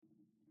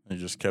You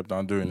just kept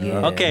on doing it.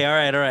 Yeah. Huh? Okay,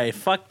 all right.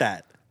 Fuck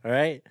that. All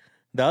right.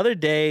 The other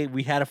day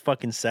we had a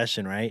fucking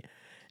session, right?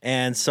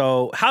 And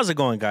so, how's it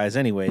going, guys?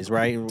 Anyways,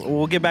 right?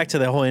 We'll get back to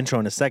the whole intro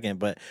in a second,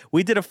 but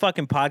we did a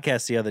fucking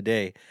podcast the other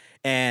day,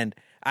 and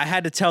I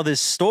had to tell this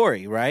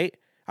story, right?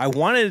 I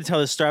wanted to tell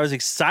this story. I was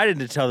excited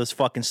to tell this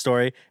fucking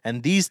story,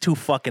 and these two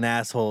fucking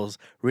assholes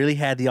really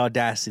had the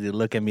audacity to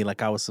look at me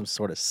like I was some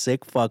sort of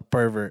sick fuck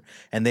pervert,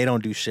 and they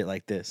don't do shit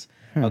like this.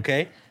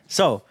 Okay?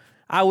 So,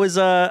 I was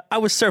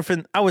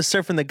surfing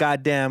the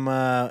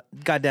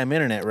goddamn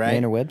internet,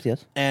 right? Interwebs,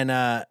 yes.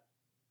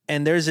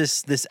 And there's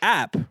this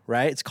app,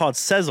 right? It's called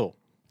Sezzle.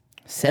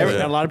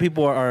 Sezzle. A lot of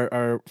people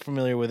are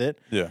familiar with it.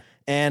 Yeah.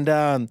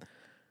 And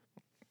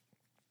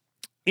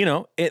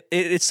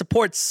it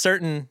supports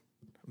certain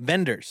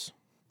vendors.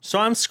 So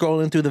I'm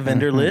scrolling through the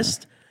vendor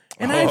list,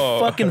 and I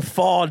fucking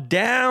fall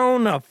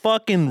down a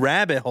fucking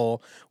rabbit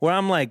hole where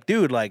I'm like,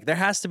 dude, like there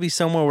has to be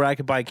somewhere where I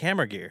could buy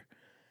camera gear.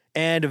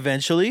 And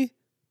eventually,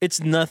 it's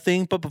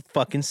nothing but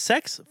fucking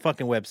sex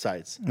fucking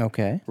websites.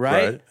 Okay.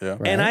 Right? Yeah.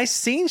 And I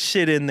seen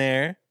shit in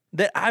there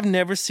that I've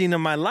never seen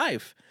in my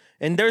life.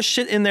 And there's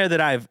shit in there that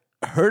I've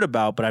heard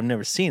about, but I've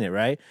never seen it,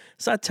 right?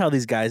 So I tell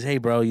these guys, hey,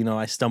 bro,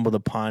 I stumbled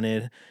upon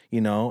it,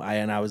 and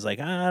I was like,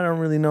 I don't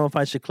really know if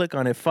I should click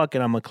on it. Fuck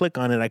it, I'm going to click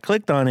on it. I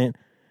clicked on it,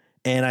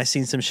 and I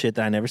seen some shit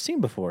that I never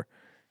seen before.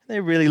 They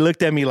really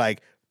looked at me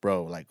like,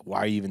 bro, like, why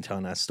are you even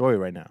telling that story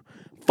right now?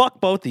 Fuck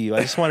both of you.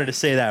 I just wanted to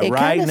say that It right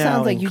kind of now.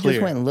 sounds like and you clear.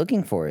 just went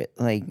looking for it.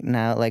 Like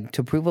now, like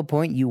to prove a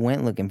point, you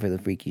went looking for the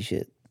freaky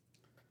shit.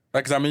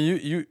 Like, 'cause I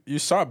mean, you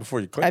saw it before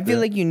you clicked. I feel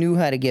it. like you knew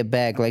how to get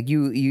back. Like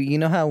you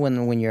know how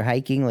when you're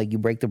hiking, like you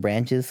break the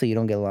branches so you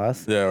don't get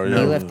lost. Yeah, or He yeah.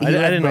 left. I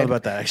didn't know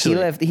about that,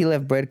 actually. He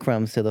left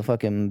breadcrumbs to the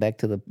fucking back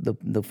to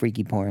the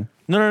freaky porn.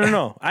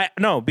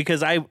 No,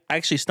 because I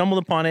actually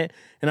stumbled upon it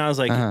and I was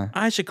like,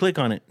 I should click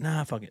on it.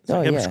 Nah, fuck it. So I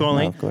Oh, kept yeah.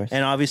 scrolling, No, of course.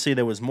 and obviously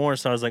there was more.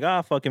 So I was like,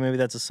 fuck it, maybe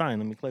that's a sign.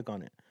 Let me click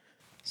on it.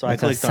 So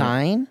That's I a clicked on it.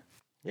 sign.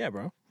 Yeah,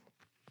 bro.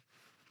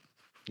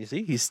 You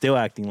see, he's still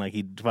acting like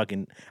he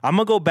fucking. I'm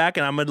gonna go back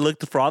and I'm gonna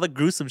look for all the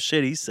gruesome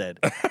shit he said.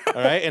 All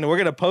right, and we're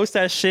gonna post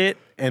that shit,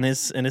 and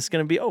it's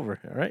gonna be over.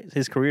 All right,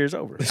 his career is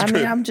over. I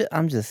mean, I'm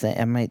just saying,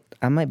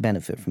 I might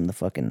benefit from the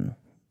fucking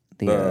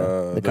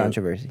the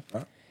controversy.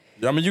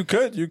 Yeah, I mean, you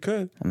could,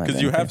 might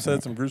because you benefit have from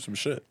said some gruesome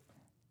shit.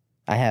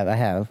 I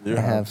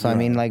have. So I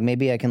mean, like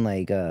maybe I can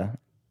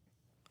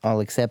I'll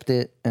accept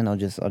it and I'll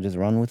just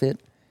run with it,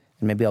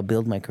 and maybe I'll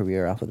build my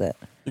career off of that.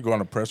 You go on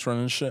a press run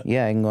and shit.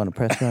 Yeah, I can go on a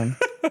press run.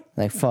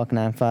 Like fuck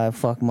 9-5,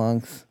 fuck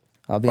monks.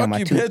 I'll be Fuck on my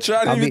you, bitch,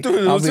 I didn't even do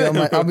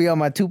it. I'll be on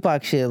my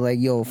Tupac shit. Like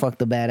yo, fuck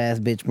the badass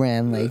bitch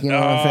brand. Like you know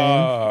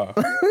what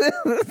I'm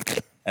saying?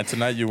 And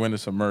tonight you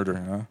witness a murder,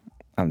 huh?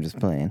 I'm just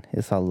playing.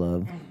 It's all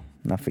love,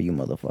 not for you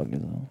motherfuckers.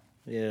 Though.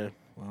 Yeah,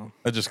 well,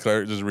 I just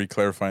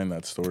re-clarifying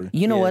that story.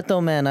 You know what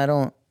though, man?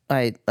 I'll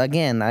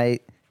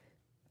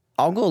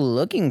go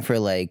looking for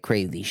like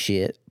crazy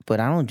shit, but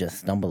I don't just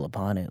stumble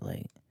upon it.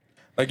 Like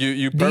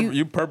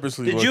you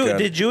purposely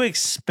Did you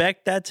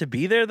expect that to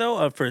be there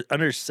though? For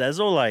under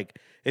Sezzle, like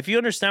if you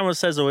understand what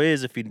Sezzle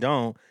is, if you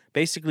don't,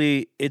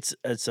 basically it's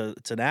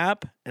an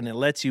app and it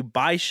lets you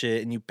buy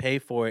shit and you pay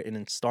for it in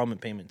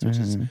installment payments, which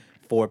is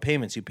 4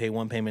 payments. You pay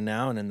 1 payment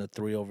now and then the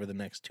 3 over the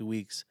next 2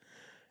 weeks.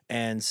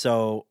 And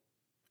so,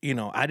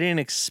 I didn't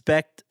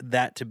expect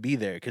that to be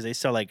there because they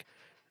sell like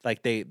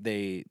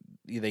they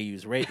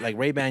use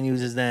Ray-Ban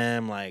uses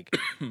them, like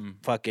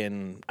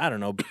fucking, I don't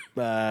know,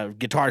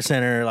 Guitar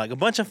Center, like a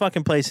bunch of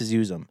fucking places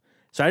use them.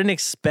 So I didn't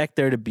expect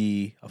there to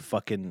be a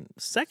fucking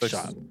sex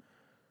shop.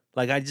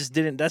 Like I just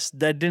didn't, that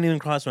didn't even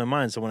cross my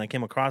mind. So when I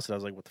came across it, I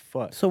was like, what the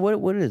fuck? So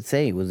what did it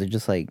say? Was it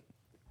just like,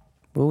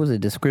 what was the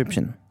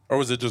description? Or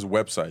was it just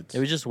websites? It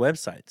was just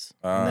websites.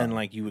 And then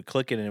like you would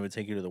click it and it would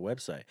take you to the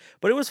website.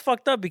 But it was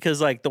fucked up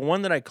because like the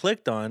one that I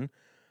clicked on,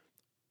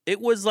 it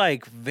was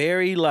like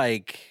very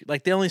like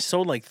they only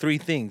sold like 3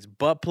 things: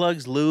 butt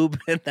plugs, lube,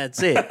 and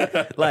that's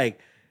it. like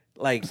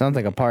Sounds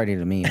like a party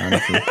to me,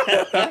 honestly.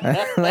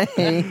 Sounds like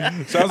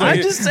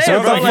I'm just saying,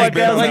 sounds bro. like Like,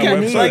 he's been on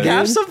that website.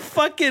 have some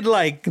fucking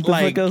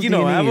fuck else do you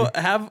need?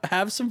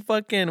 have some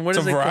fucking what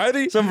Some is it?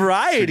 variety? Some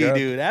variety, Sure.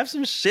 dude. Have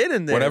some shit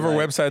in there. Whatever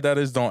like, website that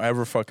is, don't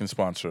ever fucking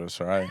sponsor us,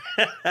 all right?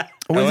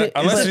 Was it-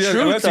 unless the he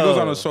truth, goes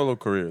on though. a solo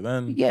career,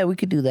 then Yeah, we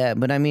could do that.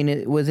 But I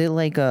mean, was it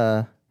like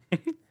a...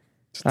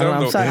 just I don't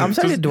know, I'm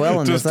starting to dwell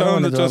on this. Just I don't tell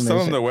wanna him dwell the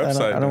on this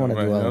shit. website. I don't want to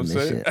man, dwell you know on what I'm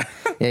this saying? shit.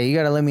 Yeah, you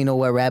gotta let me know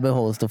what rabbit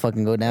holes to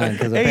fucking go down.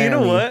 Because Hey, you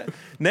know what?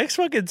 Next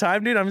fucking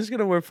time, dude, I'm just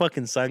gonna wear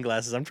fucking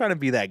sunglasses. I'm trying to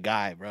be that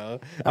guy, bro.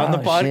 On the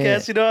Oh, podcast,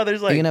 shit. you know, how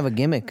there's You're like, gonna have a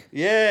gimmick.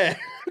 yeah,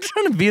 I'm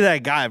trying to be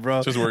that guy,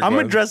 bro. Just wear I'm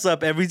gonna glasses. dress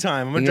up every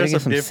time. I'm You gonna gotta dress get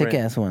up some different, sick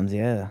ass ones.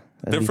 Yeah,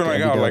 Different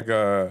like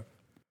how,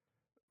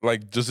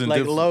 like just in like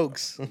different.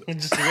 Lokes.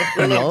 Just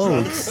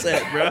Lokes.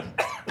 set, bro.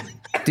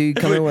 Dude,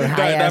 come in with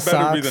high ass that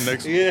better socks. be the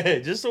next one. Yeah,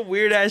 just a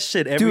weird ass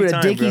shit every Dude,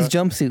 time, a Dickies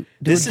bro. jumpsuit.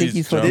 This Dude, a Dickies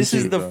is- fucking This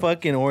is suit. the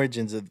fucking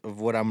origins of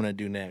what I'm gonna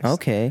do next.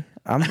 Okay,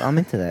 I'm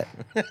into that.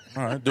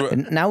 All right, do it.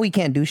 And now we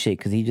can't do shit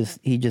because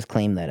he just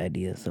claimed that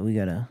idea. So we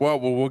gotta Well,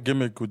 what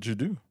gimmick would you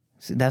do?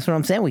 See, that's what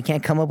I'm saying. We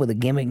can't come up with a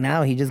gimmick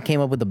now. He just came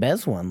up with the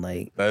best one.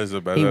 Like That is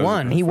the best. he that is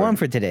won. the He best won fight.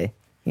 for today.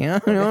 You know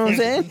what I'm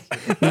saying?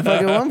 He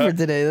fucking won for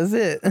today. That's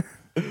it.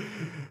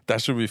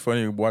 That should be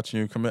funny watching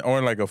you come in,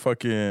 or like a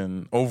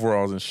fucking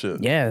overalls and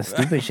shit. Yeah,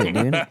 stupid shit,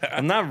 dude.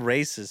 I'm not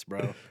racist,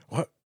 bro.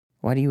 What?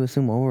 Why do you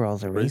assume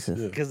overalls are Racist, racist?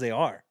 yeah. Because they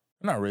are.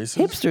 Not racist.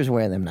 Hipsters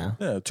wear them now.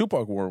 Yeah,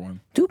 Tupac wore one.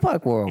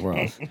 Tupac wore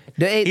overalls.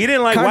 He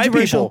didn't like white people.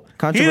 He didn't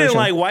Controversial.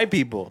 like white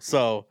people.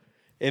 So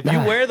if you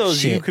Ah, wear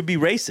those, you shit. could be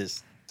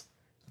racist.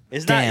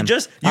 It's Damn. not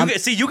just you. I'm-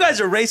 See, you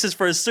guys are racist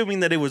for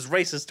assuming that it was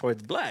racist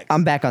towards blacks.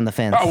 I'm back on the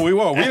fence. Oh, we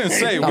won't. We didn't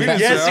say. We I'm didn't back.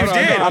 say. Yes, you No,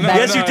 did. no, no, back-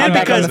 Yes, you no, did I'm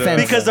back on the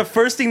because fence. the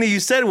first thing that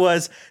you said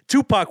was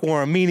Tupac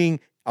wore 'em,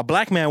 meaning a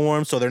black man wore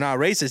 'em, so they're not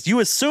racist.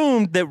 You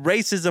assumed that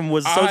racism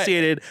was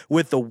associated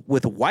with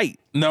white.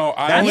 No,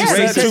 I That's only yeah,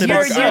 racist said because in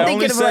Tupac. you're I only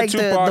thinking of said like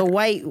Tupac. the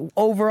white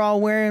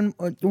overall wearing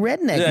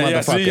redneck Yeah,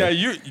 motherfucker. see,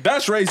 you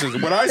that's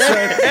racist. What I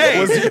said Hey,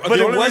 was but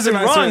it only wasn't reason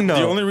I wrong, said, though.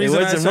 The only It reason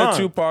I wasn't said wrong.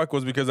 Tupac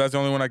was because that's the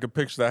only one I could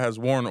picture that has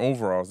worn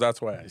overalls.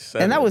 That's why I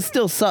said And it. that was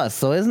still sus,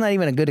 so it's not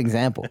even a good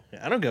example.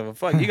 I don't give a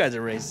fuck. You guys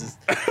are racist.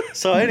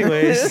 So,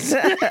 anyways,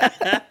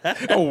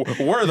 Oh,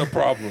 we're the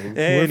problem.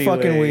 We're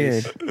fucking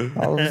anyways. weird.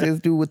 All of this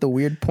dude with the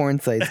weird porn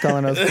sites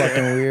calling us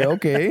fucking weird.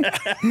 Okay.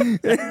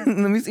 Let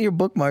me see your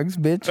bookmarks,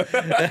 bitch.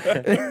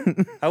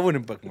 I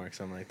wouldn't bookmark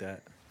something like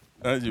that.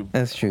 You,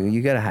 That's true.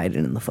 You gotta hide it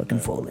in the fucking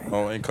folder.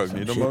 oh,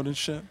 incognito shit. mode and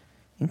shit.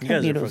 guys are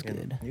Incognito's fucking-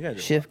 good. you guys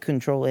are Shift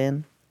Control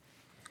N.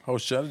 Oh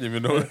shit! I didn't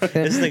even know that.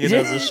 This nigga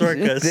knows the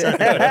shortcuts.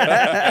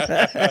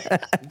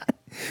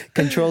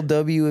 Control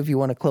W if you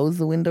want to close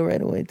the window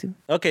right away too.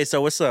 Okay,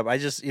 so what's up? I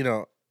just, we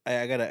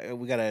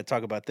gotta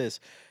talk about this.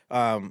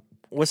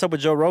 What's up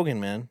with Joe Rogan,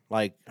 man?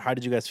 Like, how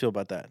did you guys feel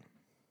about that?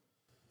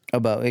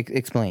 About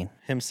explain.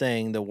 Him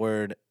saying the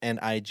word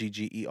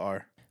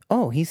Nigger.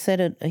 Oh, he said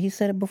it. He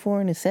said it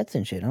before in his sets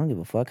and shit. I don't give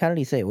a fuck. How did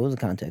he say it? What was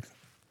the context?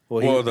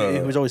 Well, Well,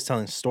 he was always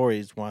telling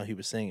stories while he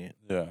was saying it.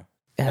 Yeah.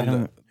 I And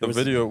don't. the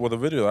video, the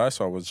video that I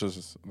saw was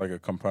just like a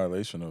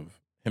compilation of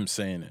him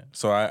saying it.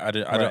 So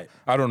Right.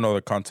 I don't know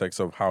the context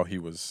of how he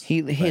was.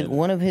 He saying it.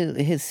 one of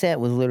his set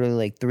was literally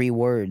like 3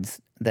 words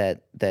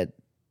that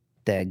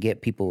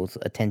get people's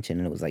attention,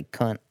 and it was like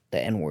cunt, the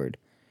N word.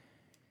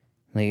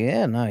 Like,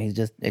 yeah, no, he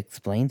just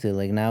explains it.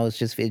 Like now it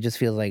just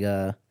feels like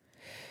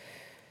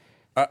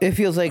it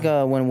feels like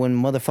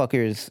when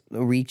motherfuckers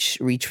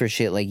reach for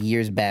shit like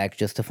years back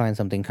just to find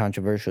something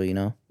controversial, you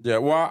know? Yeah,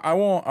 well, I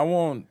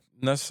won't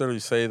necessarily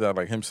say that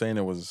like him saying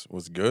it was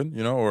good,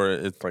 you know, or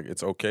it's like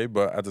it's okay,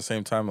 but at the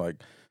same time, like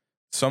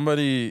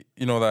somebody,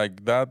 you know,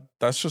 like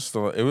that's just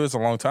it was a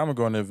long time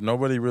ago, and if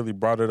nobody really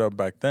brought it up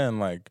back then,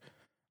 like,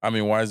 I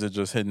mean, why is it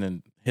just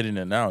hitting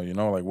it now? You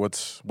know, like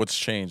what's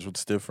changed,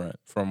 what's different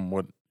from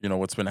what you know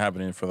what's been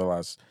happening for the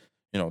last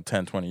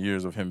 10, 20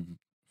 years of him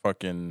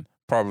fucking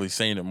probably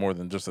saying it more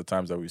than just the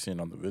times that we've seen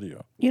on the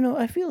video. You know,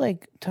 I feel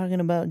like talking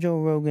about Joe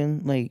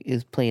Rogan like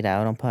is played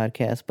out on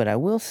podcasts, but I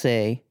will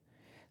say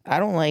I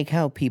don't like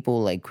how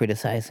people like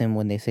criticize him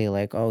when they say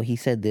like, oh, he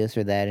said this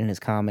or that in his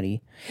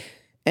comedy.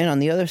 And on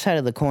the other side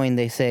of the coin,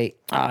 they say,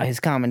 his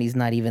comedy's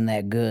not even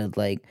that good.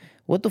 Like,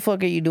 what the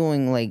fuck are you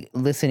doing like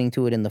listening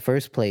to it in the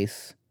first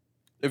place?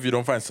 If you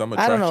don't find some I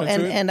attraction don't know.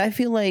 to it, And I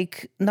feel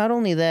like not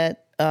only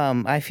that,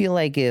 I feel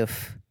like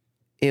if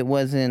it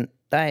wasn't,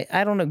 I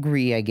don't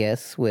agree, I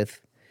guess,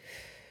 with.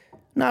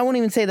 No, I won't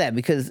even say that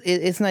because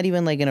it's not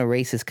even like in a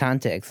racist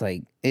context.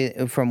 Like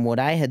from what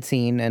I had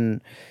seen,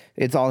 and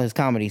it's all his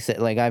comedy.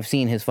 Like I've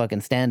seen his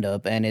fucking stand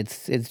up, and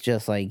it's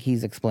just like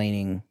he's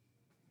explaining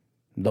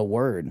the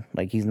word.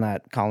 Like he's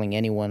not calling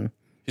anyone.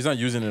 he's not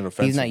using it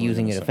offensively. He's not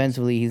using in a it sense.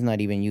 offensively. He's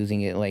not even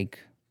using it like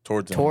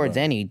towards anybody.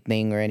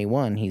 anything or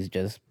anyone. He's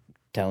just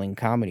telling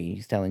comedy.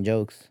 He's telling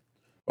jokes.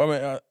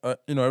 Well, I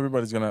mean,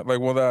 everybody's gonna like.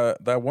 Well,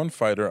 that one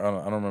fighter, I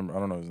don't remember. I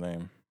don't know his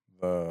name.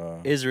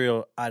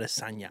 Israel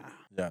Adesanya.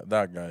 Yeah,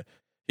 that guy.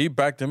 He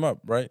backed him up,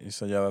 right? He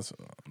said, "Yeah,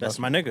 That's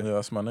my nigga." Yeah,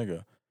 that's my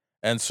nigga."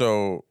 And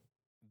so,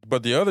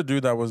 but the other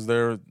dude that was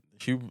there,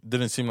 he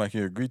didn't seem like he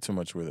agreed too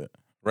much with it,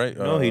 right?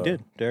 No, he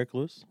did. Derek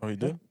Lewis. Oh, he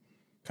did.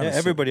 Yeah, Kinda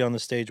everybody on the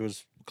stage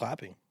was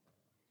clapping.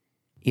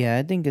 Yeah,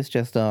 I think it's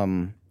just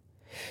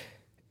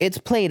it's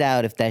played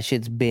out if that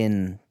shit's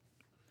been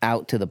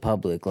out to the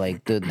public.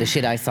 Like the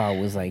shit I saw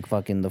was like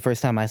fucking the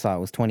first time I saw it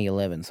was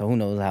 2011. So who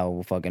knows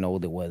how fucking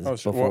old it was Oh,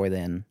 shit. before Well,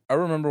 then. I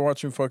remember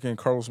watching fucking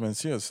Carlos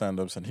Mencia's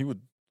stand-ups, and he would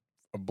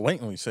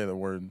blatantly say the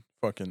word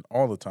fucking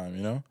all the time.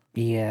 You know,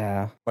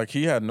 Yeah. like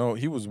he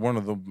was one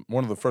of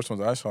the first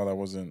ones I saw that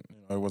wasn't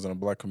it wasn't a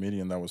black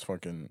comedian that was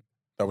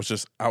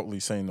just outly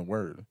saying the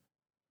word.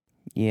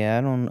 Yeah,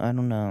 I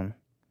don't know.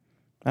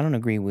 I don't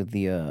agree with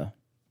the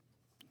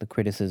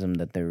criticism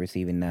that they're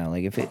receiving now.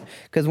 Like if it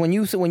cuz when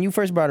you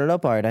first brought it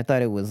up, Art, I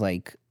thought it was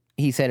like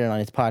he said it on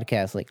his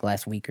podcast like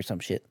last week or some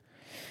shit.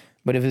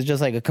 But if it's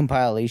just like a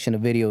compilation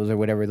of videos or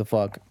whatever the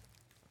fuck,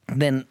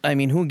 then I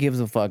mean, who gives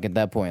a fuck at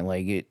that point?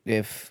 Like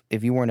if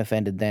you weren't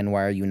offended then,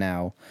 why are you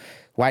now?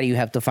 Why do you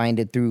have to find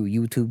it through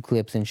YouTube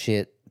clips and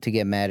shit to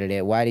get mad at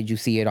it? Why did you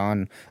see it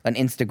on an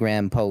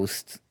Instagram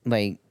post?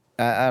 Like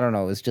I don't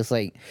know, it's just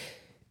like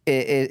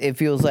it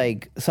feels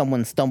like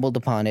someone stumbled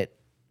upon it,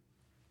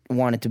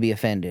 wanted to be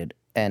offended,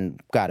 and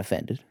got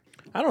offended.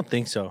 I don't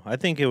think so. I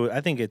think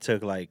it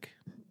took like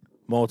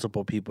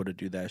multiple people to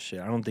do that shit.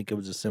 I don't think it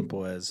was as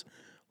simple as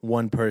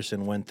one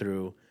person went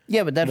through.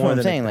 Yeah, but that's More what I'm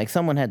than saying. Like,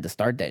 someone had to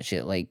start that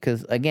shit. Like,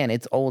 because again,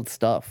 it's old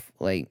stuff.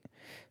 Like,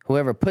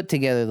 whoever put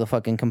together the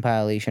fucking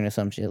compilation or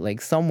some shit,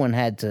 like, someone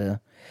had to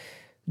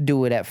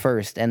do it at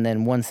first, and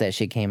then once that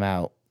shit came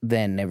out,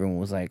 then everyone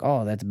was like,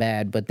 "Oh, that's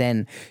bad." But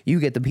then you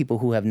get the people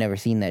who have never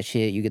seen that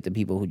shit. You get the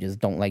people who just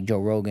don't like Joe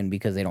Rogan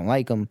because they don't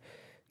like him.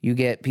 You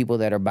get people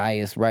that are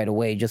biased right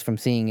away just from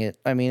seeing it.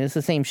 I mean, it's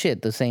the same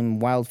shit, the same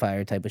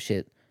wildfire type of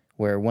shit,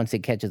 where once it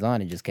catches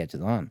on, it just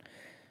catches on.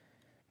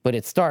 But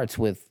it starts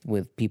with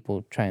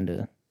people trying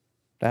to,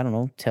 I don't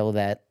know, tell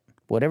that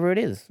whatever it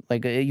is.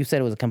 Like you said,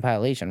 it was a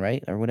compilation,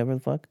 right, or whatever the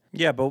fuck.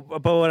 Yeah, but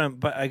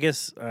I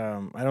guess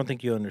I don't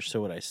think you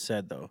understood what I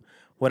said though.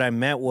 What I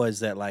meant was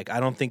that like I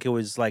don't think it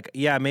was like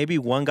maybe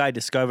one guy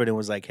discovered and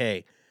was like,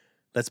 hey,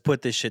 let's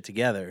put this shit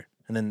together,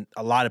 and then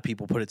a lot of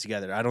people put it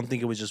together. I don't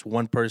think it was just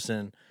one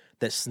person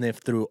that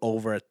sniffed through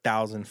over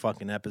 1,000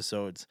 fucking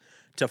episodes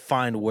to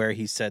find where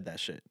he said that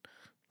shit.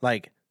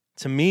 Like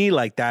to me,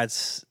 like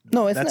that's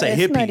No, it's that's not. a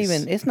hit It's not piece.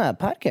 even. It's not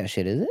podcast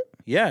shit, is it?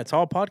 Yeah, it's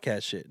all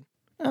podcast shit.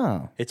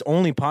 Oh, It's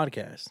only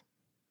podcast.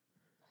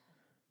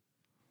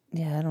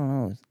 yeah. I don't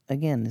know.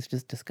 Again, it's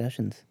just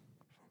discussions.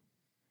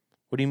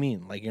 What do you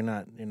mean? Like you're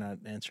not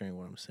answering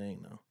what I'm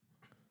saying though.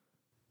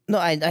 No,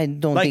 I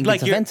don't Like- think like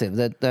it's you're- offensive.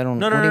 That I don't.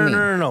 No, what do you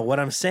mean? no. What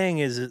I'm saying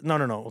is no.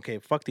 Okay,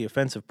 fuck the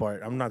offensive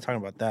part. I'm not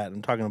talking about that.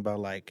 I'm talking about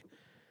like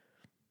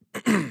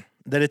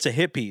that it's a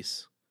hit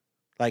piece.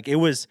 Like it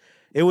was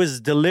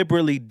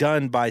deliberately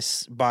done by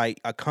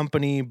a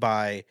company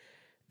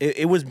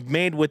it was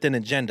made with an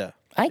agenda.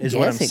 I is guess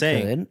what I'm it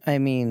saying. could. I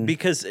mean,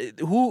 Because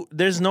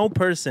there's no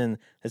person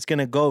that's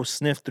gonna go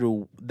sniff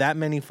through that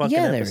many fucking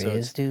yeah, episodes. there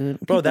is, dude.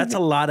 Bro, People that's a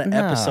get- lot of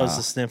episodes Nah.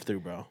 to sniff through,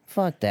 bro.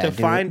 Fuck that, to dude.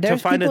 find- to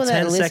There's find a people that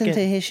 10 listen second-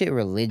 to his shit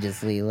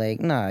religiously. Like,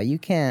 nah, you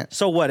can't.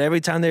 So what?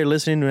 Every time they're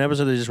listening to an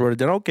episode, they just wrote it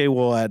down. Okay,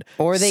 well, at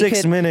Or they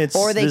 6 could, minutes,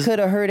 or they this- could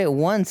have heard it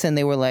once and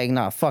they were like,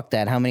 "Nah, fuck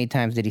that." How many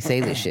times did he say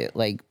this shit?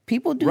 Like,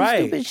 people do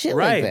stupid shit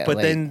like that. But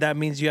Like, then that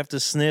means you have to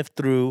sniff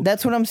through.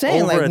 that's what I'm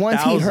saying. over Like,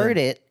 once he 1,000. heard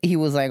it, he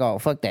was like, "Oh,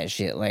 fuck that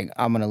shit." Like,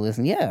 I'm gonna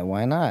listen. Yeah,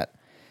 why not?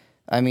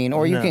 I mean,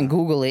 or you can No.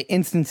 Google it.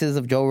 Instances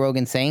of Joe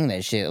Rogan saying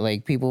that shit.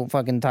 Like, people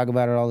fucking talk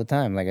about it all the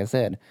time. Like I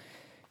said,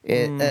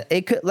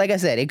 it could, like I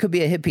said, it could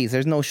be a hit piece.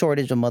 There's no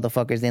shortage of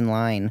motherfuckers in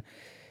line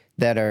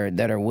that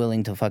are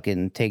willing to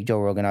fucking take Joe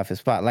Rogan off his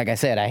spot. Like I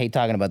said, I hate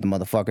talking about the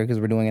motherfucker because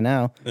we're doing it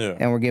now, Yeah.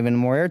 and we're giving him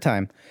more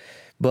airtime.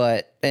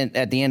 But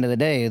at the end of the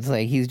day, it's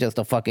like he's just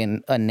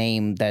a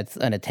name that's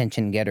an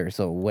attention getter.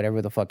 So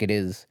whatever the fuck it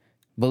is,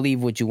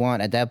 believe what you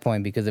want at that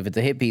point. Because if it's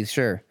a hit piece,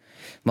 sure,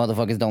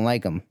 motherfuckers don't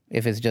like him.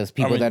 If it's just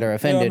people mean, that are yeah, I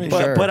offended, mean-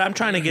 sure. But I'm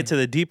trying to get to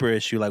the deeper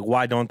issue. Like,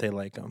 why don't they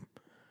like him?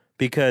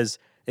 Because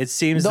it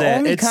seems the that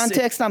only it's,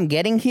 context I'm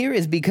getting here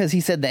is because he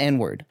said the N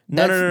word.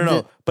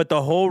 No. But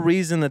the whole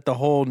reason that the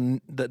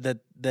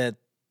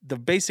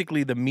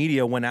basically the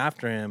media went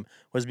after him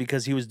was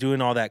because he was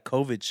doing all that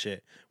COVID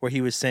shit where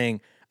he was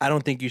saying, I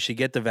don't think you should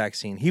get the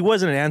vaccine. He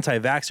wasn't an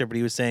anti-vaxxer, but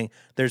he was saying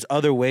there's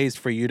other ways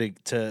for you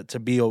to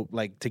be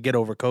like to get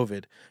over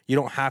COVID. You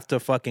don't have to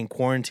fucking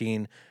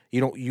quarantine.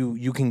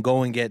 You can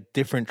go and get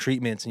different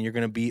treatments and you're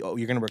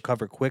gonna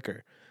recover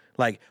quicker.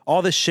 Like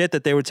all the shit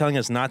that they were telling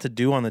us not to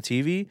do on the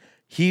TV,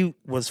 he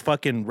was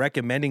fucking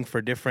recommending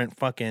for different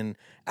fucking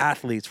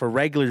athletes, for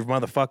regular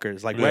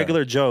motherfuckers, like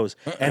regular Joes,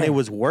 and it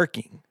was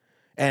working.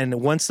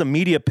 And once the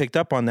media picked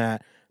up on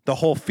that, the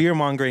whole fear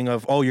mongering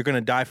of, oh, you're going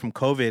to die from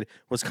COVID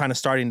was kind of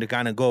starting to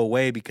kind of go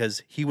away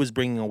because he was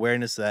bringing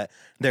awareness that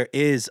there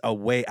is a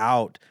way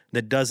out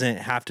that doesn't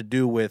have to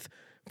do with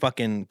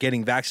fucking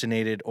getting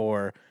vaccinated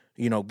or,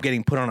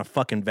 getting put on a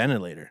fucking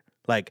ventilator.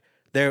 Like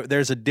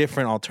there's a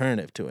different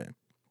alternative to it.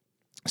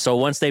 So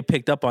once they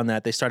picked up on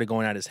that, they started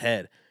going at his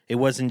head. It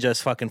wasn't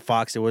just fucking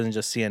Fox. It wasn't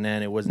just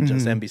CNN. It wasn't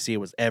just NBC. It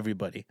was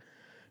everybody.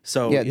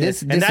 So Yeah,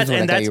 this is what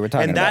I thought you were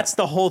talking and about. that's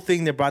the whole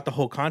thing that brought the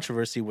whole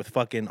controversy with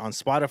fucking on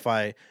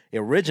Spotify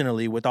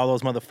originally with all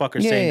those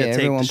motherfuckers saying to take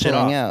everyone the shit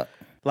pulling off. out.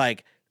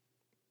 Like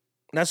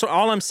that's what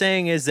all I'm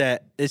saying is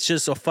that it's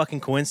just a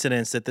fucking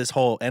coincidence that this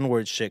whole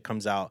N-word shit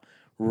comes out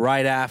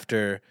right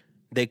after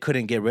they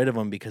couldn't get rid of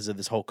him because of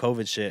this whole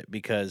COVID shit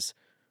because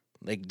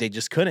like they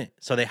just couldn't.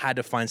 So they had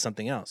to find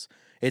something else.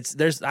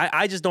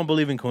 I just don't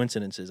believe in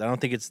coincidences. I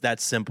don't think it's that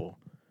simple.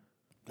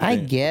 I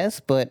guess,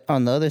 but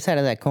on the other side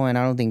of that coin,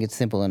 I don't think it's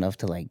simple enough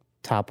to like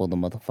topple the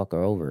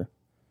motherfucker over.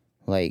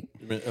 Like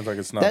I mean, it's like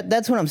it's not.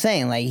 that's what I'm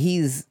saying. Like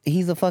he's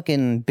a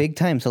fucking big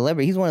time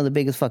celebrity. He's one of the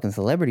biggest fucking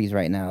celebrities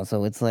right now.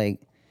 So it's like,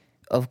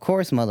 of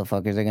course,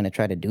 motherfuckers are gonna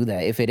try to do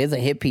that. If it is a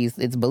hit piece,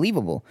 it's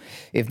believable.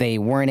 If they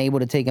weren't able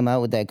to take him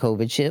out with that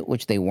COVID shit,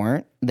 which they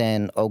weren't,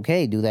 then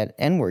okay, do that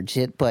N-word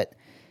shit. But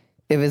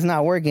if it's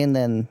not working,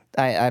 then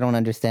I don't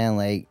understand.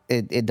 Like,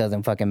 it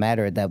doesn't fucking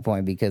matter at that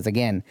point because,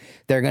 again,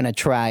 they're going to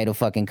try to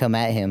fucking come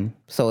at him.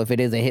 So if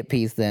it is a hit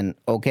piece, then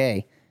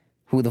okay,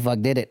 who the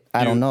fuck did it?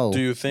 I don't know. do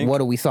you think- What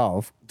do we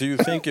solve? Do you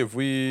think if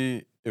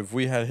we if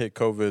we had hit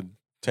COVID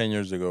 10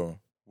 years ago,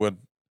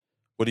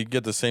 would he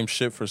get the same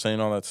shit for saying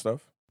all that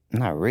stuff?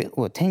 Not really.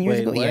 Well, 10 years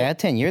Wait, ago? what? Yeah,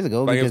 10 years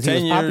ago Like because if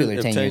he was 10 years, popular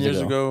if 10 years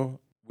ago. ago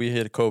we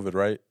hit COVID,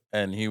 right?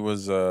 And he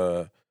was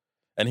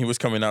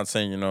coming out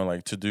saying,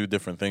 like to do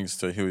different things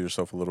to heal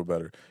yourself a little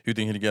better. You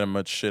think he'd get as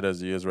much shit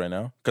as he is right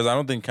now? Because I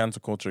don't think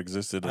cancel culture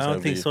existed. As I don't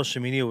think heavy.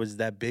 social media was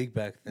that big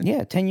back then.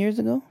 Yeah, 10 years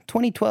ago?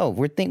 2012.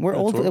 We're Yeah,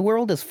 old 12. we're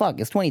old as fuck.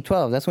 It's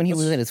 2012. That's when he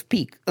was at his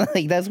peak.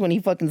 Like that's when he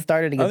fucking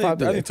started to get I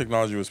popular. think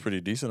technology was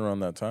pretty decent around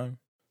that time.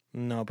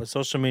 No, but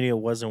social media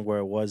wasn't where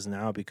it was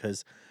now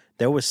because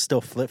there was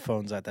still flip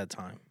phones at that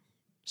time.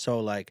 So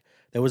like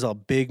there was a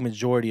big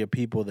majority of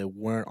people that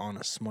weren't on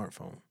a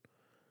smartphone.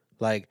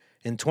 Like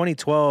in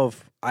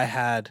 2012, I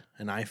had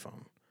an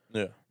iPhone,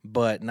 Yeah.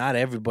 but not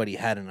everybody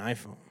had an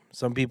iPhone.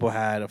 Some people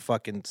had a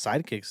fucking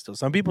Sidekick still.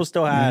 Some people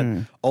still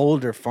had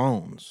older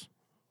phones.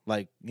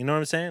 Like, you know what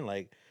I'm saying?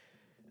 Like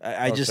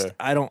I just Okay.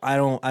 I don't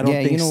Yeah,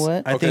 think you know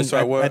what? I Okay, think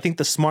so I think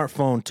the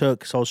smartphone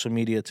took social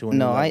media to a new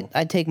No, level.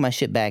 I take my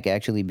shit back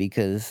actually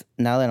because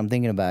now that I'm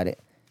thinking about it,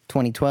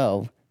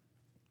 2012,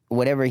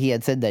 whatever he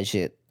had said that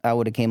shit, I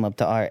would have came up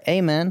to Art.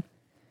 Hey man,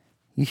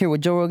 you hear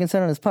what Joe Rogan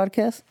said on his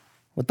podcast?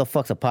 What the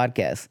fuck's a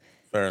podcast?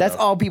 Fair That's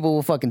enough. all people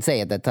will fucking say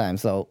at that time.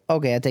 So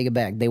okay, I take it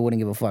back. They wouldn't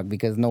give a fuck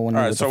because no one knew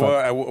All right. what the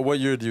So fuck. what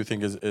year do you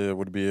think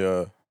would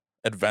be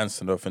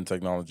advanced enough in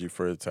technology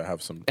for it to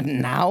have some?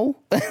 Now?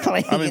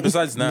 Like, I mean,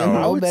 besides now.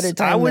 no I would better I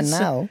time would than say,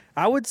 now.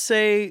 I would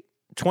say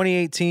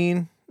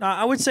 2018.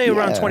 I would say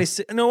around Yeah.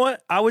 20. You know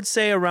what? I would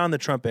say around the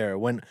Trump era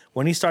when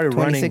he started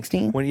running.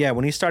 2016?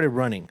 When he started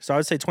running. So I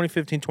would say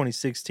 2015,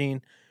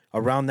 2016,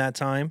 around that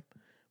time.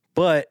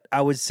 But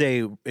I would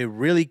say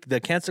the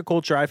cancel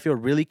culture I feel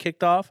really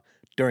kicked off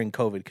during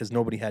COVID because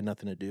nobody had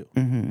nothing to do.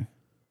 Mhm.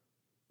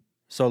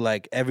 So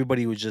like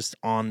everybody was just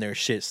on their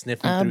shit,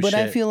 sniffing through But shit.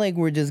 I feel like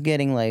we're just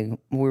getting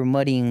we're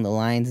muddying the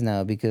lines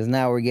now because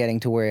now we're getting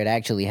to where it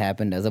actually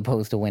happened as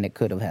opposed to when it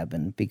could have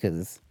happened.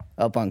 Because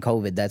up on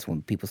COVID, that's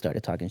when people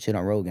started talking shit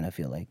on Rogan. I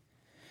feel like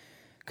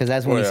because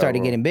that's when Oh, he yeah, started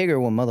bro. getting bigger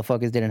when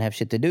motherfuckers didn't have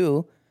shit to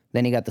do.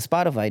 Then he got the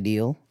Spotify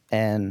deal,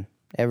 and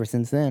ever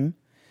since then,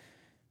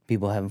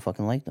 people haven't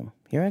fucking liked him.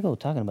 Here I go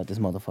talking about this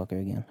motherfucker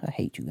again. I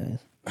hate you guys.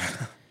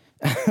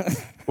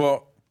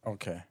 Well,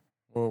 okay.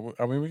 Well,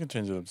 I mean, we can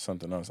change it up to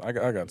something else. I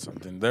got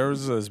something. There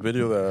was this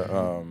video that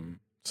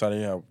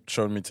Sadia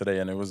showed me today,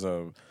 and it was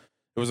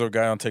a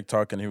guy on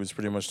TikTok, and he was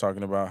pretty much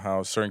talking about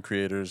how certain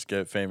creators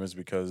get famous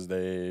because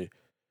they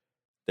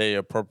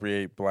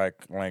appropriate black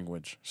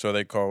language. So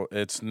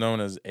it's known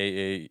as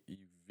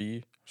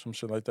AAV, some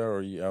shit like that,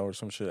 or EL or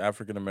some shit,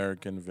 African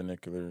American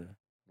Vernacular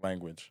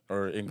Language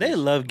or English. They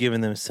love giving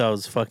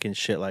themselves fucking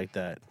shit like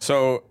that.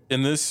 So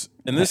in this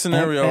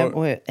scenario,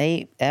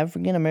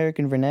 African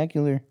American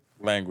vernacular.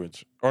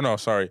 language. Oh no,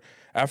 sorry,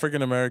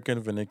 African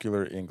American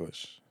Vernacular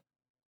English.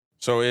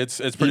 So it's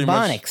pretty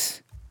much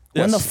Ebonics.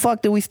 When the yes.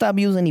 fuck did we stop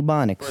using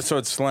Ebonics? So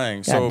it's slang.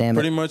 God So damn it.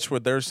 pretty much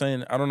what they're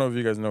saying. I don't know if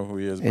you guys know who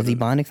he is. Is But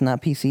Ebonics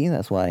not PC?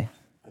 That's why.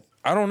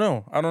 I don't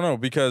know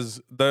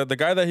because the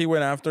guy that he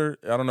went after.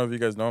 I don't know if you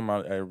guys know him.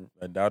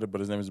 I doubt it,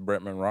 but his name is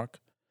Bretman Rock.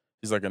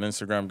 He's like an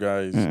Instagram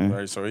guy.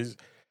 Right, so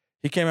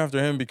he came after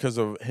him because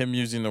of him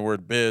using the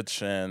word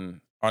bitch,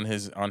 and on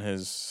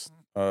his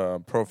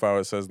profile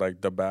it says like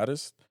the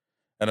baddest,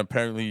 and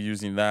apparently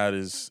using that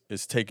is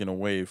taken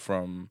away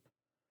from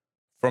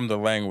the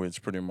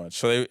language pretty much.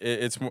 So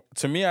it's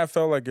to me, I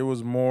felt like it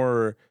was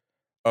more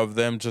of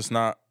them just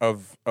not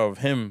of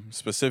him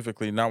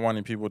specifically not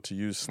wanting people to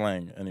use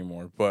slang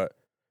anymore. But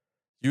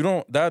you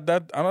don't that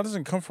I know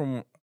doesn't come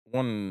from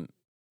one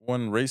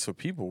race of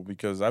people,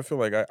 because I feel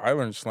like I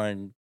learned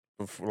slang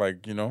before,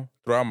 like,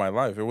 throughout my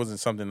life. It wasn't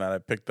something that I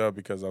picked up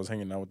because I was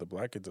hanging out with the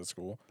black kids at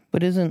school.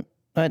 But isn't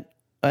I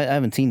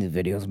haven't seen the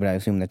videos, but I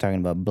assume they're talking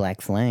about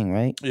black slang,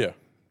 right? Yeah.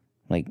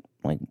 Like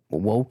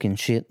woke and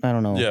shit. I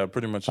don't know. Yeah,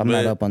 pretty much. I'm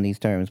not up on these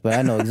terms, but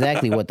I know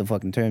exactly what the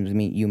fucking terms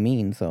you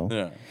mean. So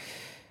Yeah.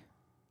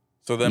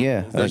 So then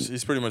Yeah,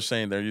 he's pretty much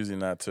saying they're using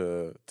that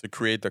to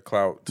create the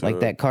clout. like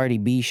that Cardi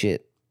B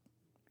shit,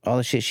 all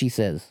the shit she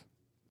says.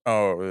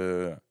 Oh,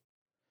 yeah.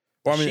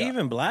 Well, I mean, Is she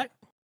even black?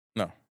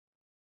 no.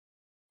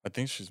 I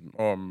think she's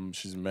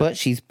mixed. But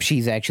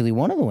she's actually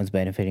one of the ones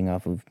benefiting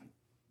off of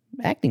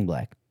acting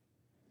black.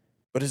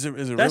 But is it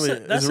That's really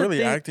that's the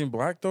thing. acting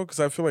black though? Because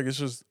I feel like it's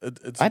just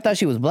it's. I thought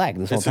she was black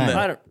this whole It's in time. that-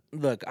 I don't,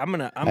 look, I'm I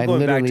going back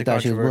literally to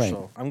thought she was black.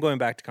 controversial. I'm going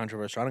back to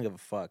controversial. I don't give a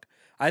fuck.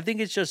 I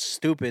think it's just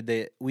stupid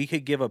that we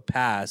could give a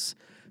pass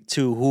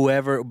to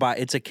whoever, but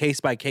it's a case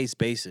by case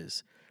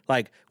basis.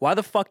 Like, why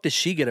the fuck does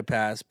she get a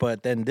pass,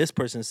 but then this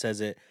person says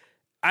it?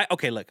 I'm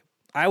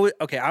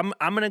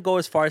gonna go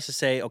as far as to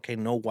say, okay,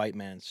 no white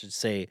man should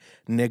say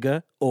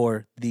nigga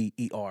or the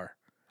ER.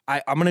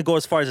 I'm gonna go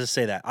as far as to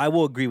say that. I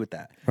will agree with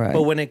that. Right.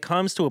 But when it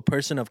comes to a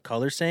person of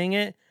color saying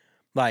it,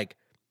 like,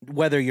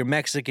 whether you're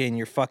Mexican,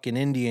 you're fucking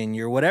Indian,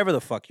 you're whatever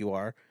the fuck you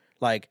are,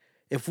 like,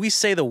 if we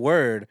say the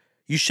word,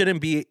 you shouldn't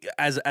be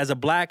as a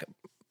black,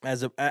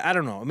 I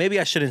don't know, maybe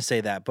I shouldn't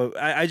say that,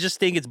 but I just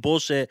think it's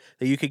bullshit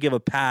that you could give a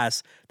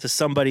pass to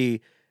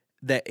somebody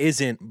that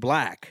isn't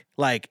black,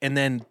 like, and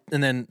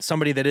then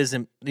somebody that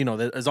isn't, you know,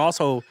 that is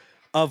also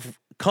of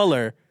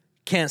color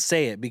can't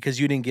say it because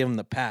you didn't give them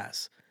the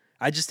pass.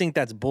 I just think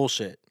that's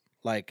bullshit.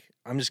 Like,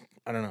 I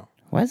don't know.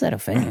 Why does that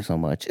offend you so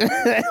much?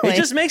 It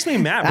just makes me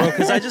mad, bro.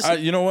 Because I just,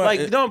 you know what?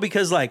 like, no,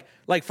 because like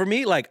for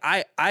me, like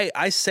I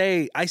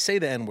say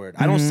the N word.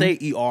 I don't say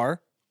ER,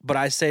 but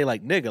I say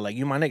like nigga, like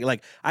you my nigga.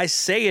 Like I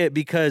say it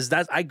because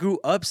I grew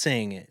up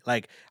saying it.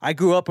 Like I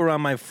grew up around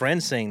my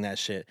friends saying that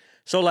shit.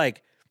 So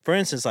like, for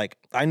instance, like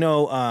I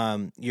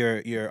know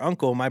your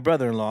uncle, my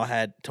brother-in-law,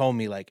 had told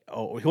me like,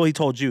 oh, well, he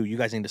told you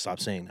guys need to stop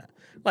saying that.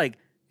 Like,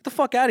 get the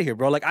fuck out of here,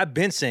 bro. Like I've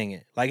been saying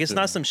it. Like it's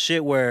not some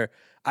shit where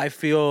I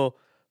feel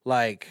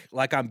like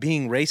I'm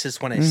being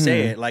racist when I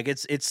say it. Like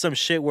it's some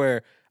shit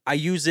where I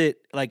use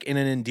it like in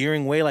an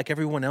endearing way, like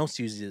everyone else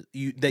uses it.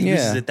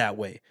 Uses it that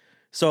way.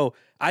 So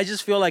I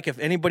just feel like if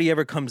anybody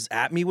ever comes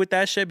at me with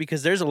that shit,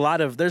 because there's a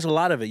lot of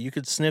it. You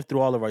could sniff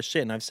through all of our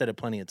shit, and I've said it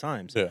plenty of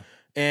times. Yeah.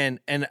 And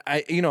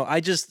I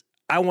just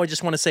want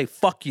to say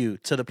fuck you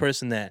to the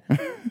person that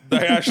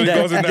That actually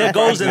goes in that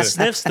goes and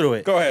sniffs through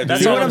it. Go ahead.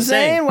 That's See all what I'm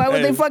saying? Why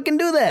would Hey, they fucking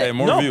do that? Hey,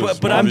 more No, views,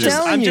 but more I'm views. just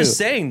telling you.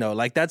 saying though,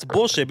 like that's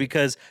bullshit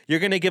because you're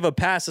gonna give a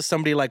pass to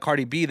somebody like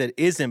Cardi B that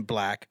isn't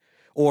black,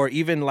 or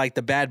even like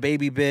the Bad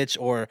Baby bitch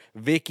or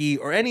Vicky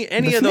or any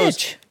The of those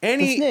snitch.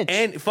 The snitch.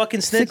 and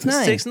fucking snitch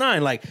 6ix9ine.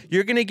 6ix9ine. Like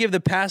you're gonna give the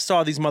pass to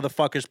all these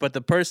motherfuckers, but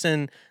the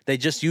person that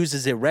just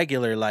uses it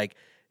regular, like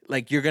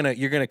you're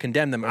gonna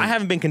condemn them. I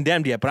haven't been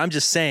condemned yet, but I'm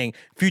just saying,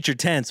 future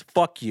tense,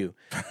 fuck you.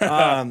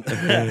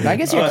 I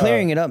guess you're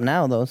clearing it up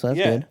now, though, so that's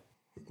yeah. good.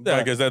 Yeah,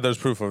 I guess that there's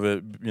proof of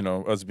it. You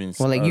know, us being.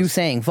 Well, like you us-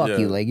 saying "fuck yeah.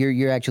 you," like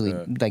you're actually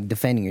like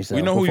defending yourself.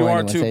 We know who you before are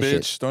anyone too, says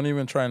bitch. shit. Don't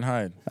even try and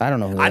hide. I don't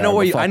know who. I know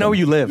where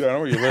you live. Yeah, I know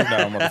where you live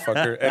now,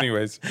 motherfucker.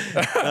 Anyways,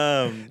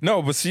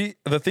 no, but see,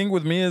 the thing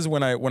with me is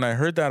when I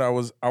heard that, I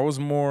was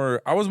more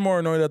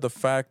annoyed at the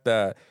fact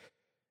that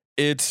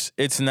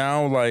it's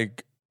now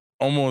like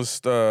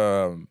almost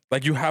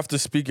like you have to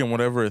speak in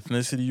whatever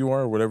ethnicity you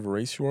are, whatever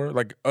race you are.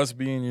 Like us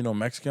being, you know,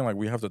 Mexican, like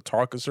we have to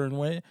talk a certain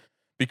way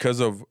because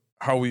of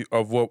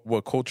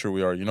what culture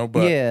we are, you know.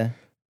 But yeah,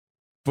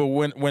 but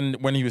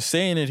when he was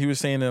saying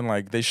it,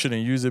 like they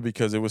shouldn't use it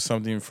because it was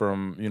something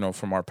from, you know,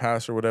 from our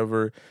past or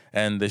whatever,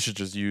 and they should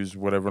just use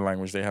whatever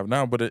language they have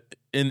now. But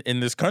in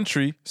this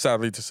country,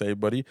 sadly to say,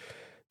 buddy,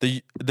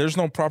 there's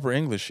no proper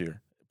English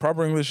here.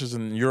 Proper English is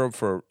in Europe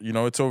for, you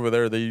know, it's over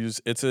there. They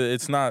use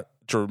it's not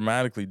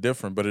dramatically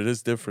different, but it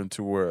is different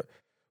to where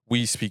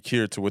we speak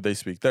here to what they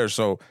speak there.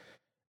 So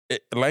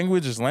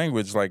language is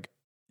language. Like,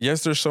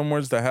 yes, there's some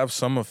words that have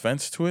some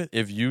offense to it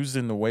if used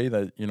in the way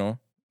that, you know,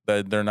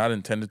 that they're not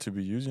intended to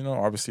be used. You know,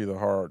 obviously the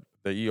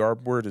ER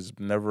word is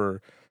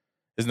never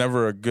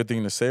a good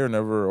thing to say or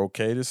never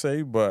okay to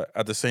say. But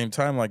at the same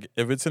time, like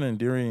if it's an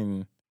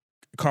endearing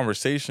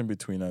conversation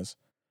between us,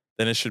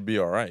 then it should be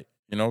all right.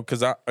 You know,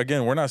 because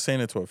again, we're not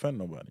saying it to offend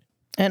nobody.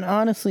 and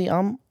honestly,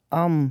 I'm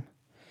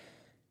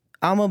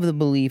of the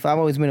belief. I've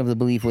always been of the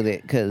belief with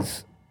it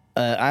because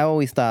I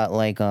always thought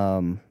like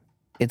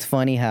it's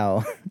funny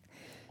how.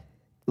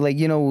 Like,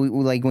 you know,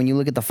 like when you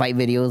look at the fight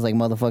videos, like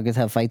motherfuckers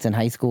have fights in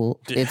high school.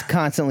 It's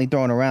constantly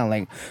thrown around.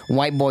 Like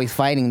white boys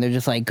fighting, they're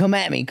just like, come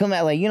at me,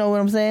 like, you know what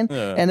I'm saying?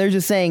 Yeah. And they're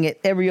just saying it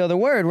every other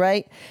word,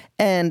 right?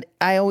 And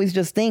I always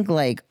just think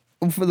like,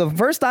 for the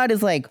first thought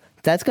is like,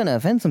 that's gonna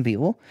offend some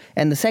people.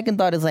 And the second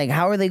thought is like,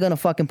 how are they gonna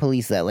fucking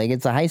police that? Like,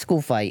 it's a high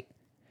school fight.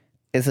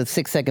 It's a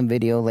 6-second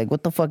video. Like,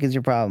 what the fuck is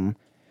your problem?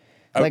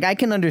 Like, I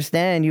can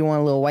understand you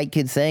want a little white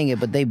kid saying it,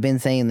 but they've been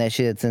saying that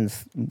shit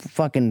since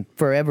fucking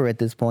forever at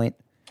this point.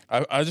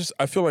 I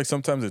feel like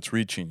sometimes it's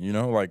reaching, you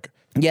know, like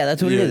Yeah,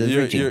 that's what it is.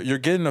 It's reaching. you're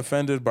getting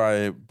offended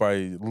by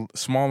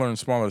smaller and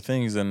smaller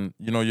things, and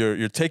you know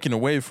you're taking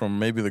away from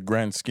maybe the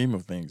grand scheme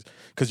of things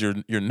because you're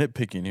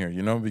nitpicking here,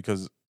 you know,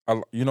 because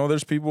you know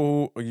there's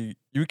people who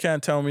you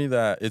can't tell me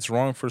that it's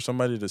wrong for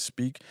somebody to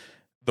speak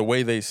the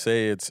way they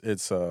say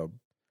it's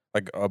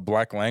like a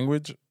black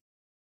language,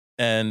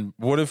 and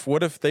what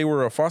if they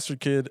were a foster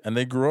kid and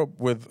they grew up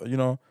with, you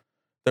know,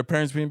 their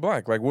parents being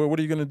black? Like, what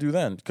are you going to do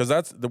then? Because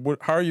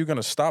how are you going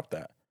to stop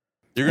that?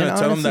 You're going to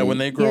tell them that when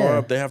they grow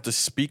up, they have to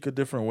speak a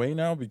different way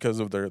now because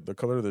of the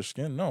color of their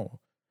skin? No.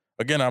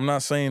 Again, I'm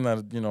not saying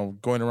that, you know,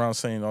 going around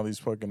saying all these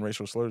fucking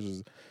racial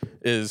slurs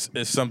is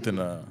something.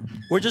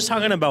 We're just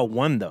talking about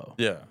one though.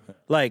 Yeah.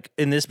 Like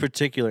in this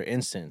particular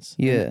instance.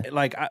 Yeah.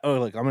 Like I'm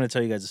going to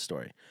tell you guys a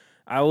story.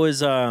 I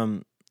was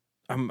I'm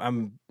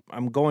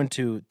going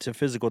to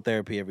physical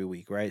therapy every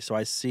week, right? So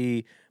I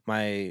see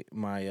my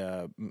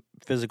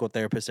physical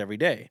therapist every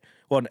day.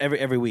 Well,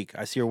 every week.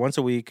 I see her once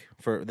a week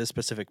for this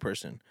specific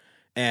person.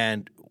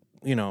 And,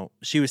 you know,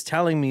 she was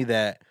telling me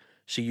that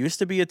she used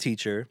to be a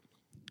teacher,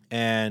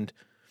 and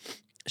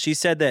she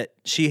said that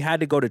she had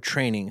to go to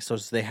training, so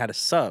they had a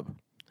sub.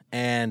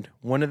 And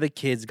one of the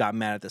kids got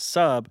mad at the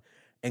sub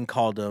and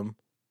called him,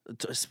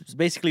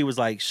 basically was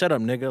like, shut up,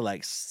 nigga,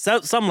 like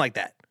something like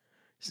that.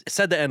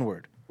 Said the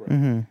N-word.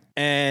 Mm-hmm.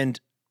 And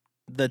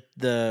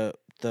the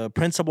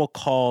principal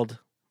called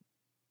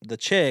the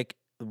chick,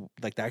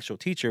 like the actual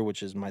teacher,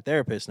 which is my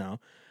therapist now.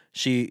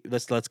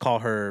 Let's call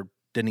her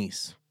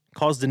Denise.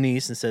 Calls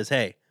Denise and says,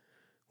 hey,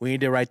 we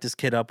need to write this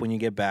kid up when you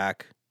get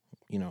back,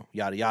 you know,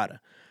 yada,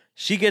 yada.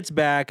 She gets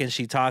back and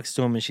she talks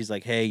to him and she's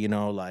like, hey, you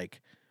know,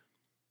 like,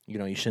 you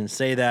know, you shouldn't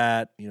say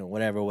that, you know,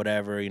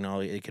 whatever, you know,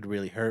 it could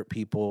really hurt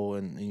people.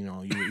 And, you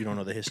know, you don't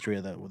know the history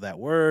of that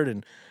word.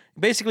 And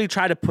basically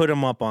try to put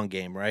him up on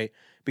game, right?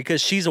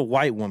 Because she's a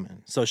white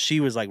woman. So she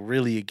was like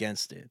really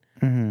against it.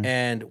 Mm-hmm.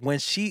 And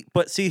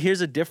but see, here's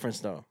the difference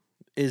though,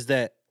 is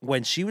that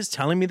when she was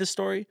telling me the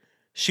story,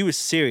 she was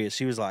serious.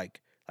 She was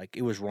like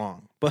it was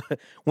wrong. But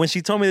when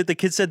she told me that the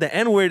kid said the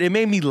N-word, it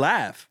made me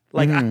laugh.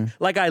 Like,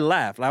 I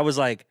laughed. I was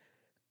like,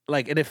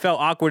 and it felt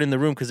awkward in the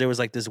room because there was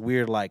like this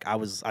weird, like, I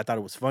thought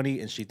it was funny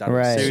and she thought it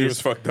was Right. serious. She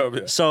was fucked up.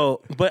 Yeah.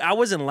 So, but I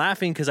wasn't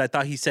laughing because I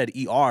thought he said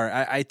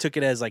ER. I took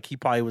it as like he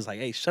probably was like,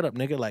 hey, shut up,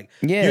 nigga. Like,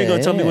 you ain't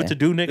gonna tell me what to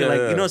do, nigga. Yeah, like,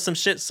 yeah. you know, some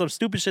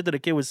stupid shit that a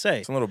kid would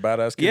say. Some little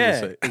badass kid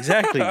Yeah, would say.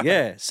 exactly.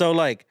 Yeah. So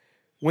like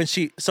when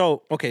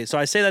so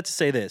I say that to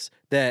say this,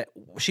 that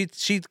she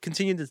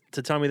continued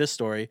to tell me this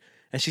story,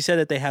 and she said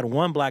that they had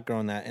one black girl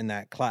in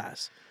that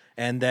class,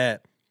 and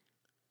that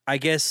I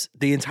guess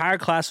the entire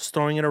class was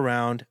throwing it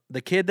around.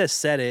 The kid that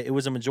said it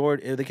was a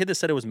majority. The kid that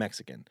said it was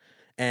Mexican,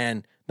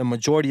 and the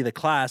majority of the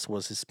class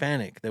was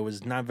Hispanic. There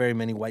was not very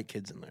many white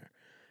kids in there,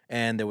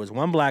 and there was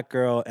one black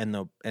girl.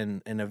 And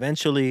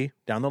eventually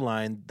down the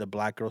line, the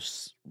black girl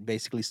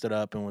basically stood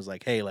up and was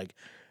like, "Hey, like,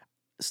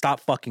 stop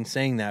fucking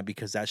saying that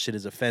because that shit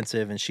is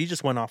offensive." And she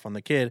just went off on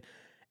the kid,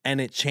 and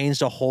it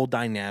changed the whole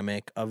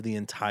dynamic of the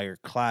entire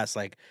class.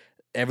 Like,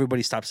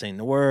 everybody stopped saying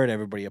the word.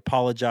 Everybody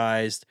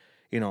apologized.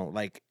 You know,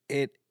 like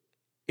it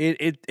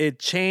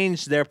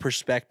changed their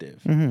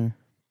perspective. Mm-hmm.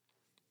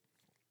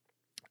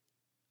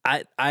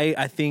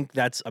 I think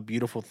that's a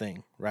beautiful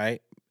thing,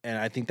 right? And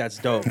I think that's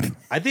dope.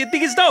 I think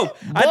it's dope.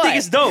 I think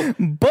it's dope.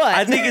 But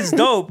I think it's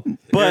dope.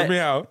 But Hear me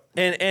out.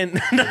 and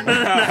no,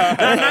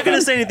 I'm not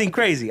gonna say anything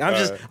crazy.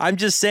 I'm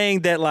just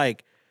saying that,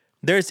 like,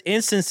 there's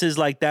instances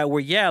like that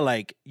where, yeah,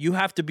 like, you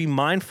have to be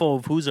mindful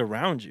of who's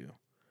around you.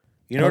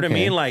 You know what I Okay.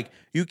 mean? Like,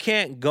 you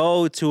can't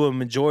go to a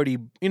majority,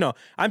 you know,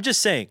 I'm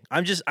just saying,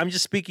 I'm just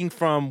speaking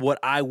from what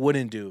I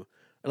wouldn't do.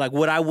 Like,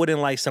 what I wouldn't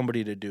like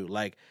somebody to do.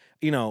 Like,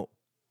 you know,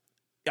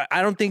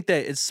 I don't think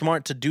that it's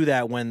smart to do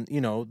that when, you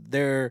know,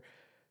 there's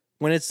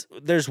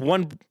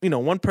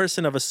one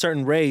person of a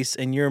certain race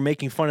and you're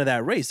making fun of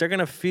that race. They're going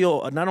to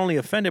feel not only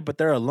offended, but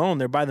they're alone.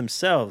 They're by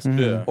themselves.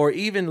 Yeah. Or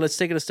even, let's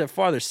take it a step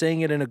farther,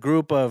 saying it in a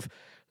group of,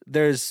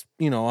 there's,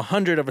 you know,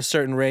 100 of a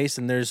certain race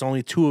and there's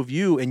only 2 of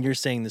you and you're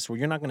saying this, where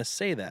you're not going to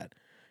say that.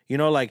 You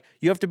know, like,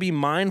 you have to be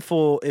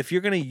mindful if you're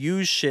going to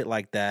use shit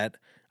like that.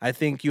 I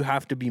think you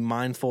have to be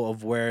mindful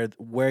of where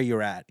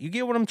you're at. You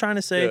get what I'm trying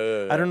to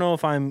say? Yeah. I don't know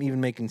if I'm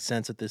even making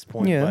sense at this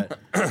point, Yeah.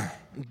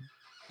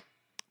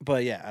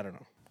 but yeah, I don't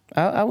know.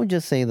 I would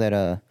just say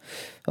that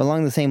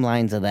along the same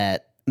lines of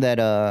that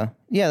yeah,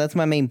 that's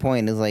my main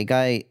point, is like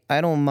I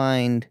don't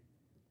mind,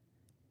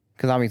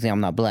 because obviously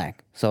I'm not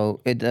black,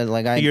 so it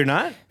You're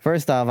not?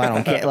 first off, I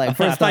don't care. Like, I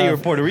first thought you were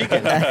off, Puerto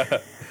Rican.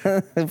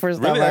 first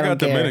Really, off, I I got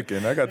don't care.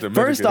 Dominican.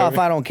 First off,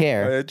 I don't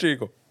care. Hey,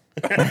 chico.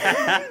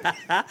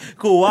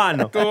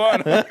 Cubano. Go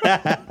on.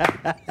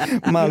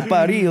 Mal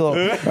parido,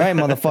 right,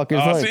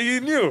 motherfuckers? Oh, Like, see,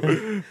 you knew.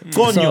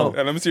 Coño.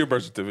 And let me see your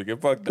birth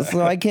certificate. Fuck that.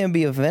 so I can't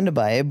be offended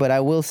by it, but I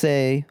will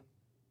say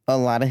a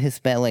lot of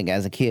Hispanic, like,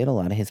 as a kid, a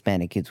lot of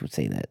Hispanic kids would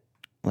say that.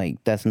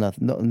 Like, that's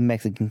nothing. No,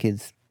 Mexican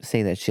kids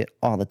say that shit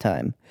all the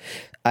time.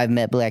 I've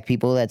met black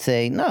people that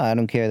say, no, I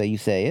don't care that you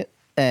say it.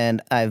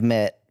 And I've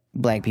met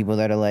black people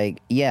that are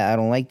like, yeah, I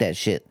don't like that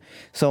shit.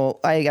 So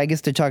I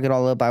guess to chalk it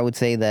all up, I would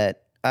say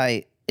that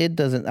I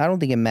don't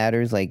think it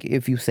matters, like,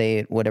 if you say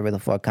it, whatever the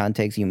fuck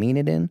context you mean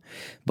it in.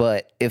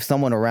 But if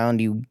someone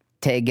around you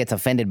gets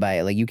offended by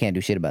it, like, you can't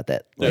do shit about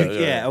that. Like,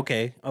 Yeah,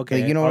 okay. like,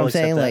 you know what I'll I'm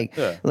accept saying? that. Like,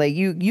 Yeah. like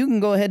you can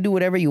go ahead, do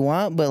whatever you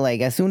want, but, like,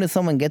 as soon as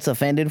someone gets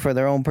offended for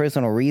their own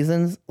personal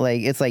reasons,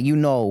 like, it's like, you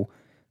know,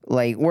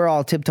 like, we're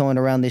all tiptoeing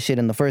around this shit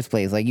in the first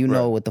place. Like, you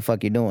know what the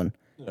fuck you're doing.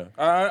 Yeah.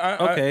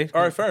 Okay.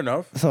 All right, fair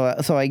enough. So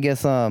I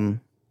guess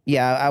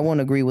yeah, I won't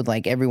agree with,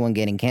 like, everyone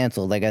getting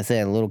canceled. Like I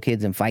said, little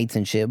kids in fights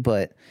and shit,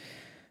 but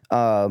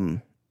I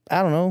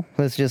don't know.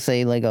 Let's just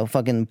say, like, a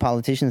fucking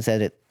politician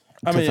said it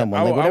to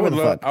someone. Like, whatever the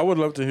fuck. I would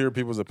love to hear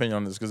people's opinion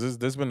on this, because this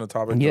has been a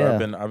topic that Yeah.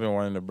 I've been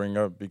wanting to bring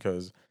up,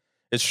 because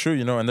it's true,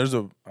 you know. And there's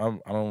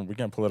we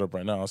can't pull it up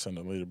right now. I'll send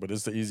it later. But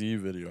it's the Eazy-E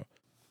video.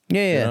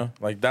 Yeah. You know?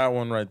 Like that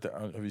one right there.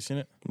 Have you seen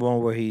it?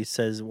 One where he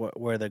says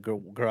where the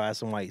girl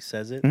asks him why he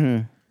says it,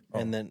 Mhm.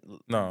 and then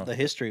No. the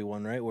history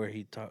one, right, where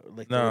he the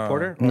No.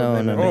 reporter. No, Or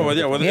no, maybe- no. Oh, well,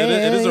 yeah. Well, Yeah,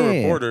 it is a yeah,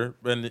 yeah. reporter,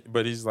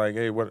 but he's like,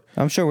 hey, what?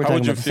 I'm sure we're How talking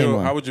would you about the same feel?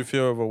 one. How would you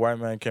feel if a white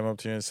man came up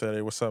to you and said,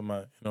 "Hey, what's up,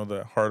 my,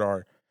 the hard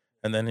R,"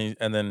 and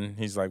then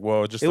he's like,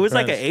 "Well, it just It was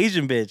like an depends."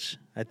 Asian bitch,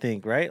 I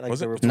think, right? Like Was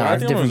the it? reporter. No, I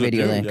it's a think it was different a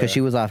video dude, then, because yeah.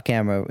 she was off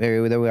camera. They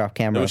were off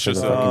camera. It was for the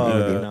just fucking Oh,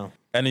 interview. no.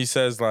 And he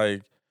says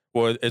like,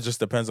 well, it just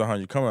depends on how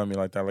you come at me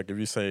like that. Like if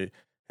you say,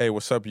 "Hey,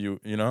 what's up, you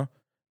know,"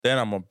 then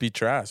I'm gonna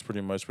beat your ass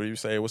pretty much. But if you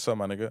say, "Hey, what's up,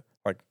 my nigga,"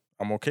 like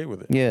I'm okay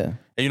with it. Yeah.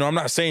 And I'm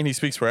not saying he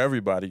speaks for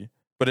everybody,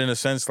 but in a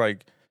sense,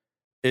 like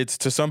it's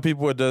to some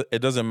people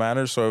it doesn't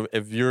matter. So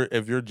if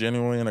you're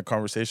genuinely in a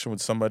conversation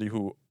with somebody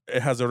who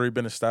it has already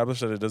been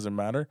established that it doesn't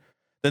matter,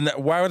 then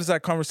why does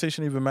that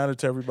conversation even matter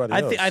to everybody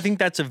else? I think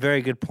that's a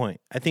very good point.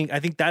 I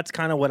think that's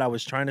kind of what I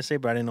was trying to say,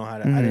 but I didn't know how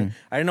to. I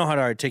didn't know how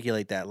to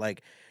articulate that.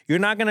 Like, you're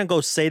not gonna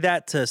go say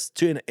that to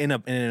in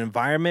an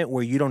environment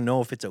where you don't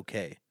know if it's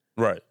okay.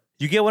 Right.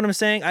 You get what I'm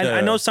saying?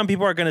 I know some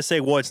people are gonna say,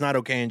 "Well, it's not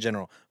okay in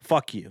general."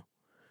 Fuck you.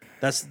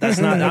 That's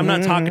not. I'm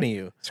not talking to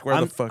you.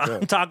 Square the fuck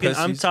up.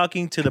 I'm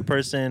talking to the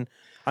person.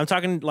 I'm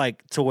talking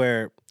like to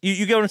where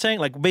you get what I'm saying.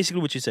 Like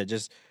basically what you said.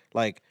 Just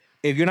like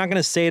if you're not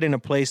gonna say it in a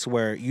place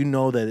where you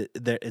know that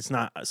it's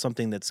not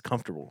something that's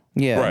comfortable.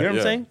 Yeah. Right. You know what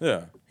I'm saying?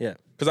 Yeah. Yeah.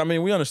 Because I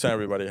mean, we understand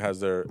everybody has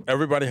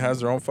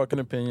their own fucking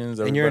opinions,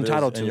 And you're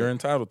entitled to you're it.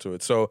 entitled to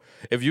it. So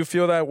if you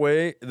feel that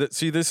way,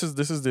 this is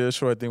the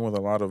issue I think with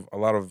a lot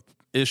of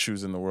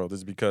issues in the world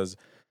is because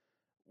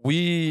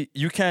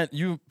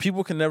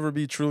people can never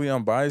be truly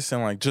unbiased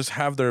and like just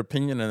have their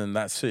opinion and then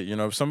that's it. You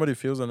know, if somebody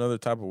feels another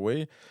type of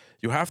way,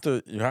 you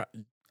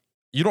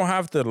don't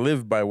have to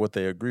live by what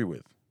they agree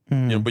with. You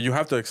know, but you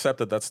have to accept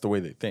that that's the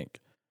way they think.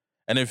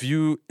 And if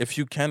you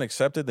can't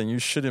accept it, then you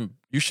shouldn't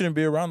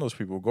be around those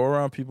people. Go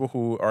around people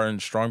who are in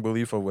strong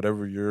belief of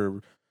whatever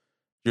your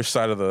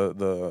side of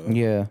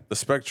the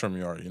spectrum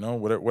you are. You know,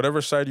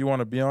 whatever side you want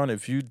to be on.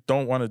 If you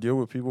don't want to deal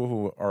with people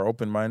who are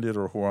open minded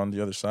or who are on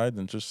the other side,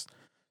 then just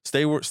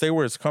stay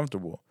where it's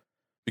comfortable.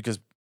 Because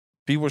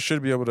people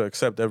should be able to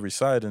accept every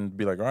side and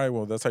be like, all right,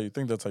 well, that's how you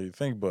think. That's how you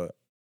think. But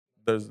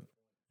there's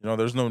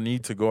no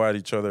need to go at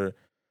each other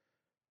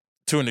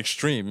to an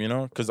extreme. You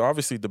know, because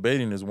obviously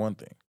debating is one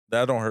thing.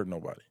 That don't hurt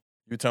nobody.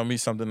 You tell me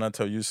something, I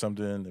tell you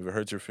something. If it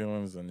hurts your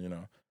feelings, then, you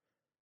know,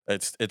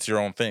 it's your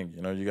own thing.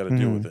 You know, you got to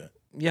deal with it.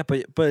 Yeah,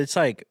 but it's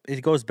like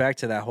it goes back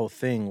to that whole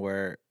thing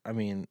where, I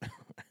mean,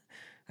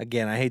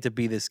 again, I hate to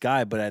be this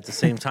guy, but at the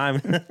same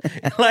time,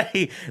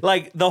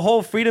 like the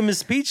whole freedom of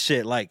speech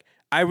shit. Like,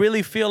 I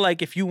really feel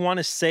like if you want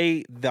to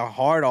say the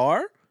hard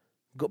R,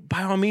 go,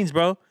 by all means,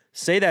 bro,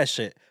 say that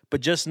shit.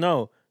 But just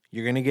know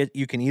you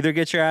can either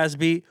get your ass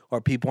beat or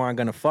people aren't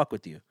gonna fuck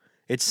with you.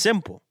 It's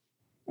simple.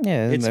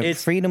 Yeah,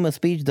 it's freedom of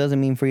speech doesn't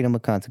mean freedom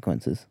of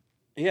consequences.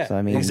 Yeah, so,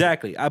 I mean,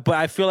 exactly. But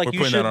I feel like We're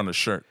putting that on a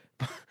shirt.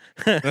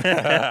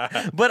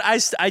 But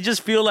I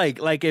just feel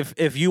like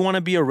if you want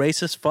to be a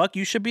racist fuck,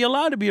 you should be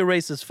allowed to be a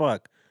racist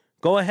fuck.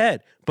 Go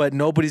ahead, but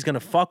nobody's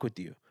gonna fuck with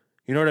you.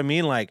 You know what I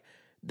mean? Like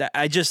that.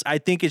 I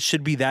think it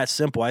should be that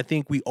simple. I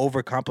think we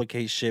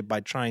overcomplicate shit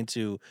by trying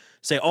to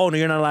say, oh no,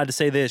 you're not allowed to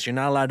say this. You're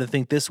not allowed to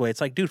think this way.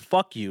 It's like, dude,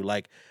 fuck you.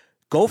 Like,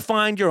 go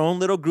find your own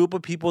little group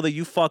of people that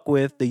you fuck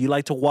with, that you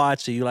like to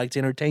watch, that you like to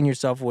entertain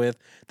yourself with,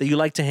 that you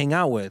like to hang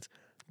out with.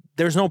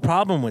 There's no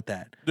problem with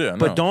that. Yeah,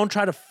 but no. don't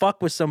try to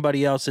fuck with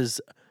somebody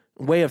else's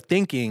way of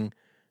thinking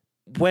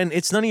when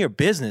it's none of your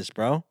business,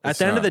 bro. At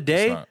the end of the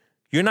day,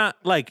 you're not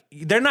like,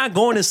 they're not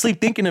going to sleep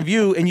thinking of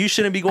you, and you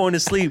shouldn't be going to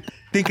sleep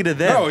thinking of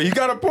them. No, he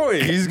got a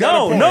point. He's got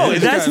a point. No,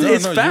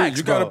 it's facts.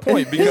 You got a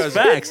point because it's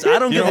facts. I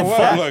don't give a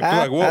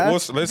fuck.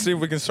 Look, let's see if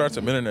we can start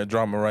some internet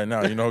drama right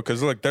now. You know,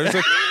 because look, there's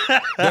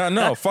a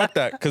no, fuck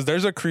that. Because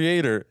there's a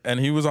creator, and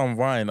he was on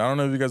Vine. I don't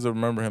know if you guys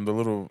remember him, the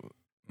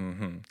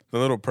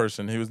little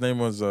person. His name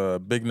was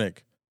Big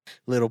Nick.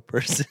 Little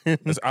person.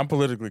 I'm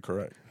politically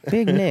correct.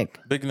 Big Nick.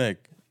 Big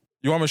Nick.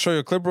 You want me to show you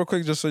a clip real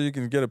quick just so you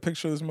can get a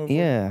picture of this movie?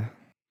 Yeah.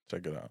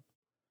 Check it out.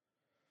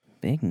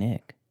 Big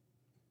Nick.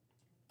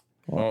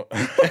 Well,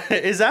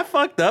 Is that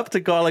fucked up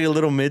to call like a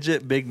little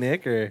midget Big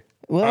Nick, or?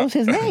 Well, it was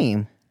his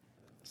name.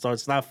 So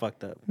it's not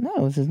fucked up. No,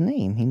 it was his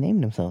name. He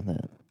named himself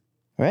that.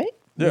 Right?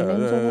 He named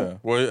himself yeah. that?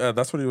 Well,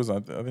 that's what he was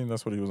on. I think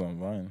that's what he was on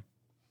Vine.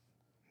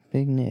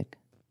 Big Nick.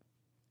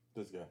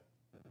 This guy.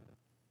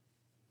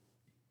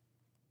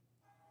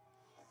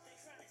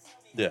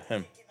 Yeah,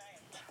 him.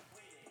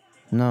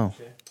 No.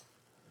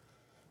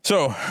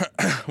 So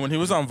when he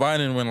was on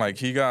Vine and when like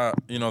he got,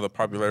 you know, the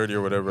popularity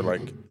or whatever,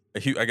 like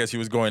I guess he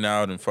was going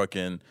out and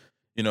fucking,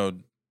 you know,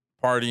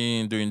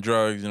 partying, doing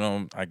drugs, you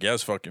know, I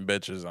guess fucking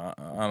bitches.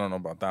 I don't know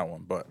about that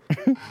one, but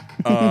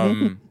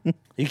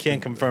You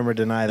can't confirm or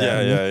deny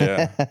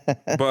that.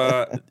 yeah.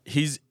 But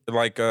he's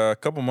like a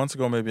couple months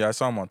ago, maybe I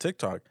saw him on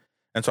TikTok.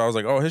 And so I was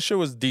like, oh, his shit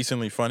was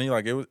decently funny.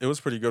 Like it was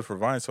pretty good for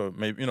Vine. So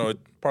maybe, you know, it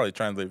probably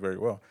translated very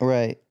well.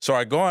 Right. So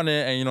I go on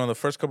it and, you know, the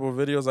first couple of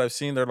videos I've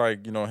seen, they're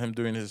like, you know, him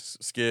doing his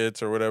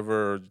skits or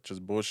whatever, or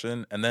just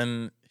bullshitting. And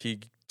then he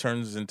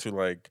turns into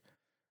like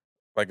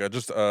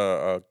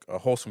a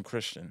wholesome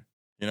Christian,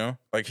 you know?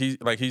 Like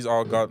he's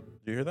all got,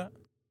 do you hear that?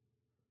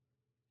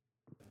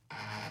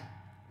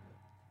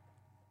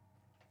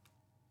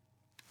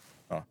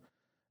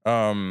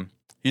 Oh.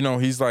 You know,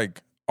 he's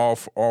like, all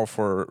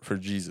for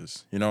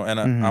Jesus, you know, and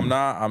I'm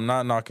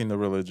not knocking the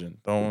religion.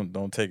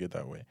 Don't take it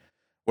that way.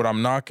 What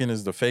I'm knocking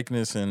is the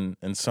fakeness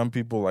and some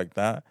people like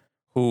that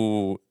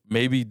who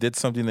maybe did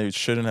something they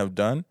shouldn't have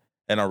done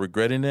and are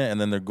regretting it,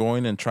 and then they're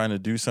going and trying to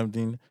do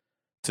something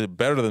to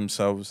better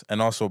themselves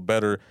and also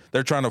better.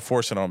 They're trying to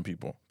force it on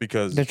people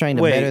because They're trying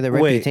to better their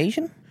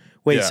reputation?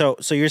 Wait, Yeah.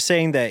 so you're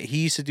saying that he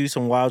used to do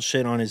some wild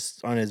shit on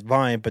his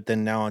Vine, but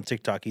then now on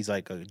TikTok he's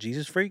like a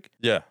Jesus freak?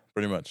 Yeah,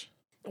 pretty much.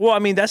 Well, I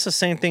mean, that's the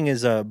same thing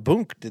as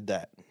Boonk did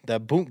that.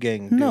 That Boonk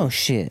gang. Dude. No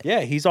shit.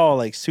 Yeah, he's all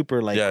like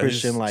super like Yeah, he's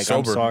Christian. Like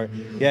sober. I'm sorry.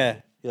 Yeah,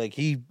 like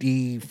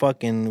he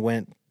fucking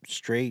went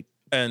straight.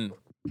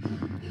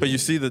 But you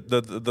see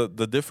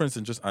the difference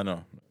in just I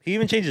know. He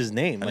even changed his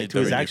name I like need to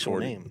his WD-40. actual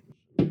name.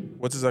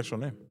 What's his actual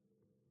name?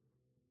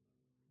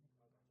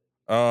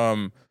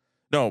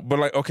 No, but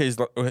like okay,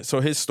 so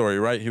his story,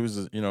 right? He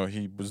was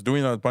he was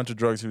doing a bunch of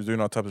drugs, he was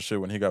doing all types of shit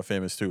when he got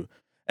famous too.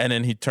 And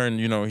then he turned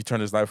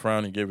his life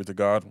around, he gave it to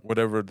God,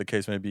 whatever the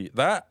case may be.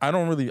 That I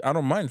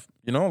don't mind,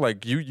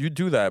 like you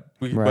do that.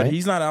 Right. But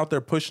he's not out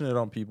there pushing it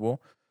on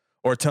people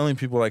or telling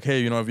people like,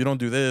 hey, if you don't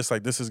do this,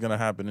 like this is gonna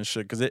happen and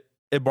shit. Cause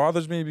it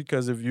bothers me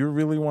because if you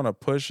really want to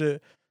push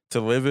it to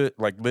live it,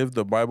 like live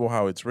the Bible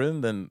how it's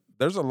written, then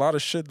there's a lot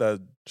of shit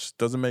that just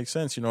doesn't make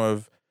sense.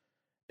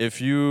 If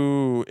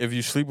you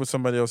sleep with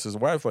somebody else's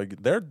wife,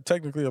 like they're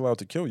technically allowed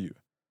to kill you.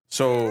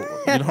 So you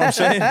know what I'm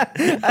saying?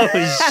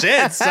 Oh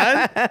shit,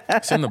 son!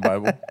 It's in the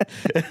Bible.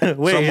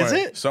 Wait, somewhere, is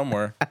it?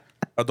 somewhere?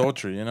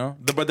 Adultery,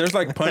 But there's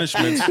like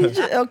punishments.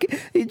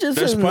 He just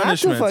There's says not to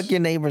punishments. fuck your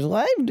neighbor's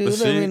wife, dude.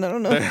 See, I mean, I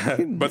don't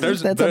know. but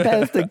there's- that's a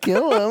pass to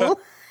kill him.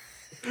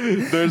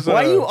 There's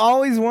Why you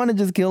always want to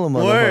just kill him,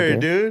 Word, motherfucker?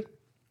 dude.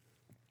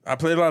 I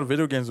played a lot of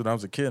video games when I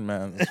was a kid,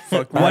 man.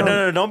 Fuck Well,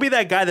 no. no, don't be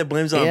that guy that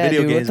blames it on Yeah,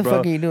 video dude, games, what the bro.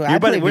 fuck are you doing? You're I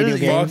about play to- what is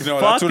video this? games. Fuck no,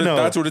 Fuck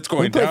that's no. what it's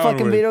going We play down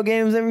fucking with. video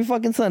games every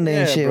fucking Sunday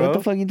and Yeah, shit. bro. What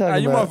the fuck you Ah,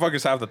 talking you about?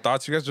 motherfuckers have the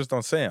thoughts. You guys just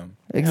don't say them.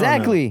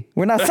 Exactly.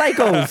 We're not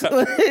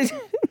psychos.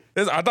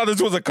 I thought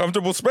this was a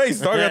comfortable space,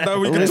 dog. I thought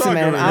we could Listen, talk.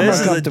 man, over I'm here.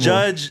 This is a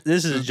uncomfortable.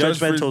 this is a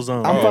judgmental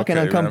zone. I'm fucking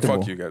man. uncomfortable.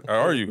 Fuck you guys.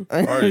 Are you?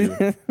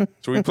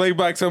 So we play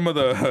back some of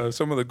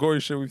the gory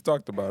shit we've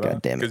talked about.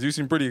 God damn it. Because you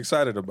seem pretty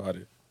excited about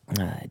it.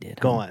 I did.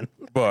 Go on.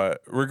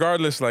 But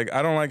regardless, like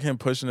I don't like him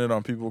pushing it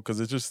on people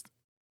because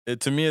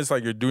to me it's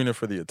like you're doing it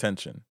for the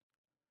attention.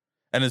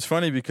 And it's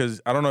funny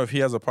because I don't know if he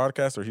has a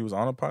podcast or he was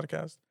on a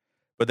podcast,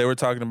 but they were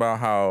talking about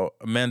how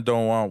men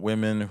don't want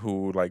women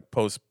who like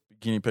post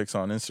bikini pics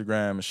on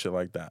Instagram and shit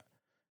like that.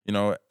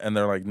 And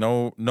they're like,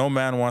 no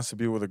man wants to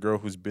be with a girl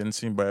who's been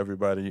seen by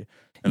everybody.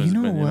 And You has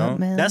know been, what,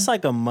 man? That's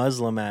like a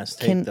Muslim ass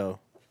take, though.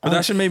 But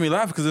that shit made me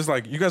laugh because it's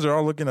like you guys are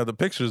all looking at the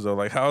pictures though.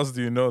 Like, how else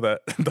do you know that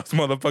those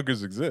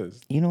motherfuckers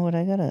exist? You know what?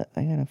 I gotta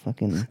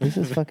fucking. This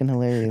is fucking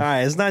hilarious. All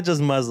right, it's not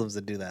just Muslims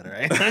that do that, all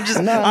right? I'm just,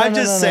 No, I'm no,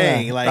 just no, no,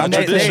 saying, no. like, Not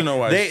traditional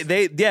wise.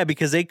 yeah,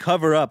 because they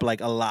cover up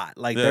like a lot.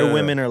 Like Yeah, their yeah.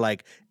 women are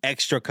like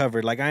extra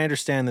covered. Like I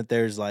understand that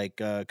there's like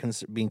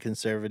being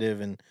conservative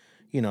and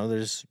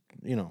there's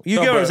you No, get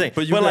what I'm but- saying.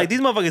 but But, you got- like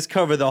these motherfuckers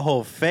cover the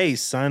whole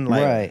face, son.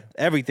 Like Right.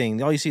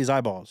 everything. All you see is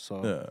eyeballs.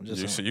 So Yeah, I'm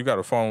just so saying. you got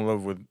to fall in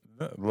love with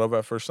love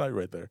at first sight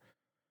right there.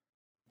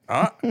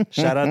 Huh?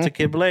 Shout out to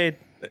Kid Blade.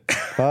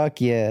 Fuck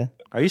yeah.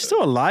 Are you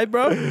still alive,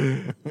 bro?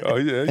 Oh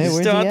yeah, Hey, he's, where's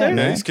still out he there? at, yeah,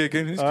 man? he's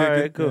kicking. He's All kicking.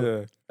 right, cool.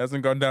 Yeah,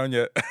 hasn't gone down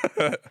yet.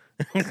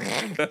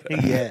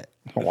 Yeah.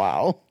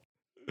 Wow.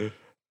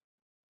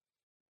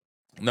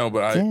 No,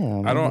 but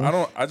Damn, I don't man.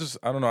 know.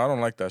 I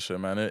don't like that shit,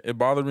 man. It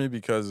bothered me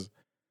because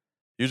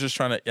you're just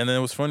trying to. And then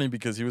it was funny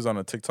because he was on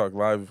a TikTok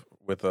live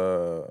with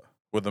a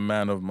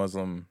man of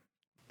Muslim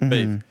faith.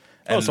 Mhm.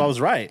 Oh, so I was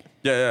right.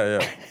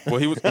 Yeah. Well,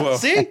 he was. Well,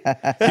 See?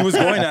 he was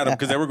going at him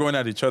because they were going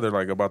at each other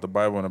like about the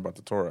Bible and about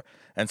the Torah.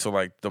 And so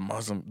like the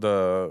Muslim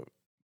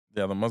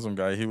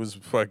guy, he was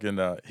fucking.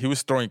 He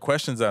was throwing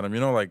questions at him.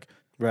 Like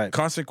Right.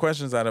 constant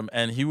questions at him,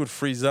 and he would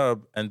freeze up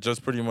and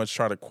just pretty much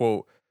try to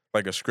quote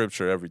like a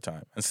scripture every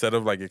time. Instead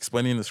of like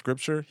explaining the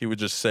scripture, he would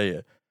just say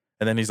it.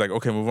 And then he's like,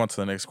 okay, move on to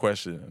the next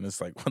question. And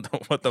it's like,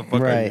 what the fuck are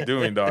you Right.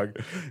 doing, dog?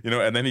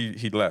 And then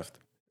he left.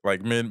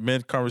 Like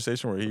mid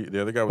conversation where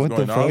the other guy was What the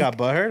going fuck? You on. got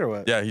butthurt or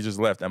what? Yeah, he just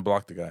left and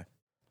blocked the guy.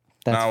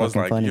 That's and I was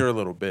fucking like, funny. you're a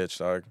little bitch,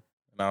 dog.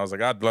 And I was like,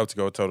 I'd love to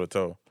go toe to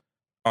toe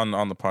on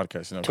the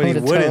podcast, But he Toe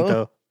to wouldn't toe?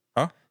 though.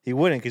 Huh? He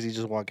wouldn't because he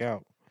just walk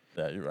out.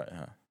 Yeah, you're right,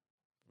 huh?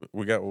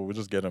 We'll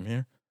just get him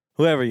here.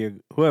 Whoever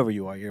you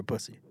are, you're a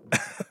pussy.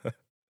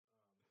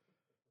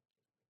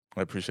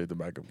 I appreciate the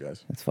backup,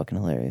 guys. That's fucking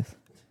hilarious.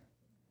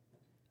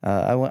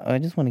 I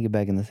just want to get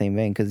back in the same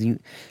vein because you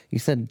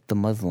said the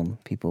Muslim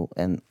people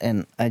and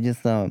I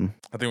just I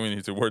think we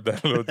need to word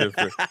that a little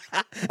different.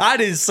 I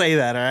didn't say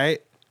that, all right?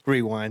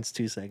 Rewinds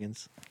 2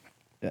 seconds.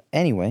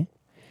 anyway.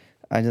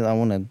 I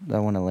want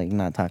to like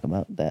not talk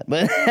about that,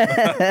 but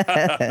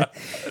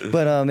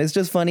but it's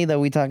just funny that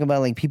we talk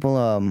about like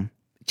people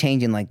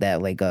changing like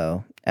that, like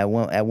at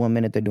one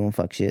minute they're doing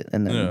fuck shit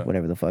and then Yeah.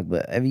 whatever the fuck.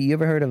 But have you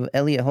ever heard of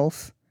Elliot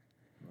Hulse?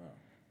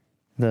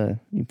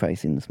 You probably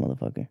seen this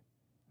motherfucker.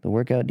 The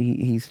workout he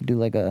used to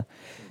do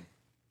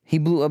he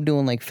blew up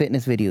doing like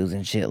fitness videos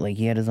and shit. Like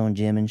he had his own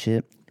gym and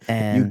shit.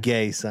 And You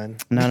gay, son.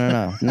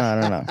 no.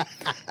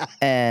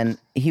 And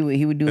he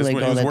would do That's like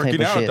when he all was that type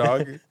working of out,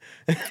 shit.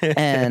 dog.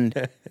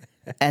 And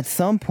at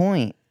some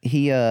point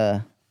he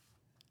I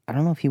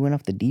don't know if he went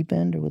off the deep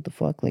end or what the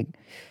fuck. Like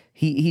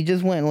he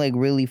just went like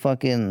really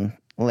fucking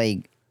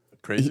like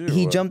Crazy.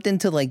 he or what? jumped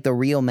into like the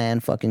real man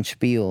fucking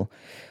spiel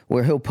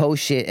where he'll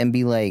post shit and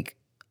be like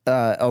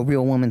a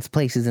real woman's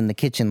place is in the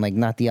kitchen, like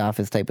not the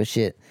office type of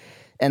shit.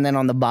 and then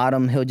on the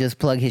bottom he'll just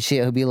plug his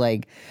shit. He'll be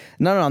like,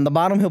 no, on the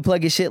bottom he'll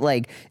plug his shit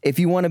like, if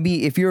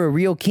you're a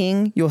real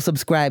king, you'll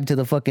subscribe to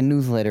the fucking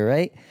newsletter,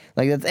 right?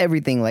 Like that's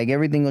everything. Like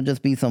everything will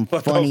just be some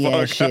funny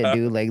ass shit,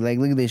 dude. Like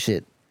look at this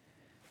shit.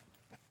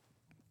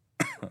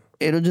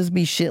 It'll just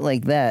be shit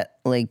like that,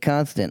 like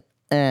constant.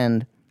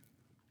 And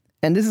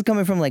this is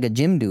coming from like a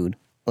gym dude,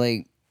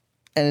 like,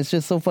 and it's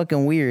just so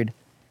fucking weird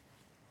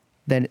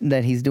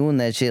that he's doing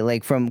that shit,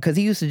 like because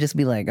he used to just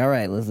be like, all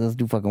right, let's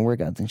do fucking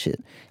workouts and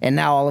shit, and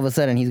now all of a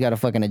sudden he's got a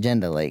fucking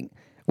agenda. Like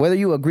whether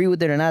you agree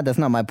with it or not, that's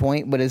not my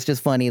point, but it's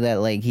just funny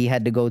that like he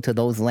had to go to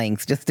those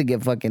lengths just to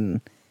get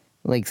fucking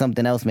like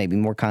something else, maybe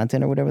more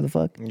content or whatever the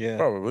fuck. Yeah,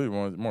 probably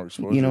more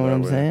exposure. You know what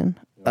I'm way. saying?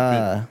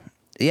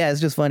 Yeah,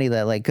 it's just funny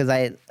that like because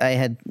I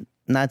had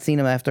not seen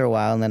him after a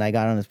while, and then I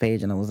got on his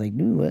page and I was like,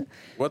 dude,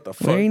 What the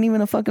fuck? There ain't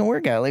even a fucking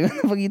workout. Like, what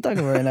the fuck are you talking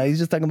about right now? He's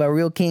just talking about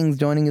real kings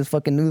joining his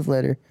fucking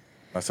newsletter.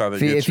 That's how they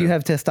get If you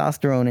have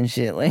testosterone and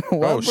shit, like,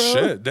 what, oh bro?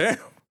 shit, damn.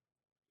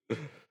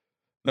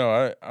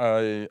 No,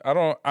 I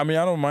don't. I mean,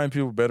 I don't mind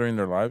people bettering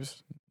their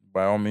lives.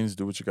 By all means,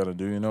 do what you got to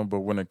do, you know. But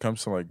when it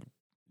comes to like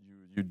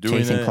you doing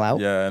Chasing it, clout?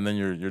 yeah, and then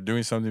you're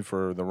doing something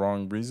for the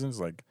wrong reasons,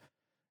 like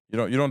you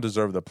don't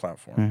deserve the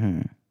platform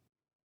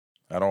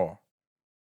Mm-hmm. at all.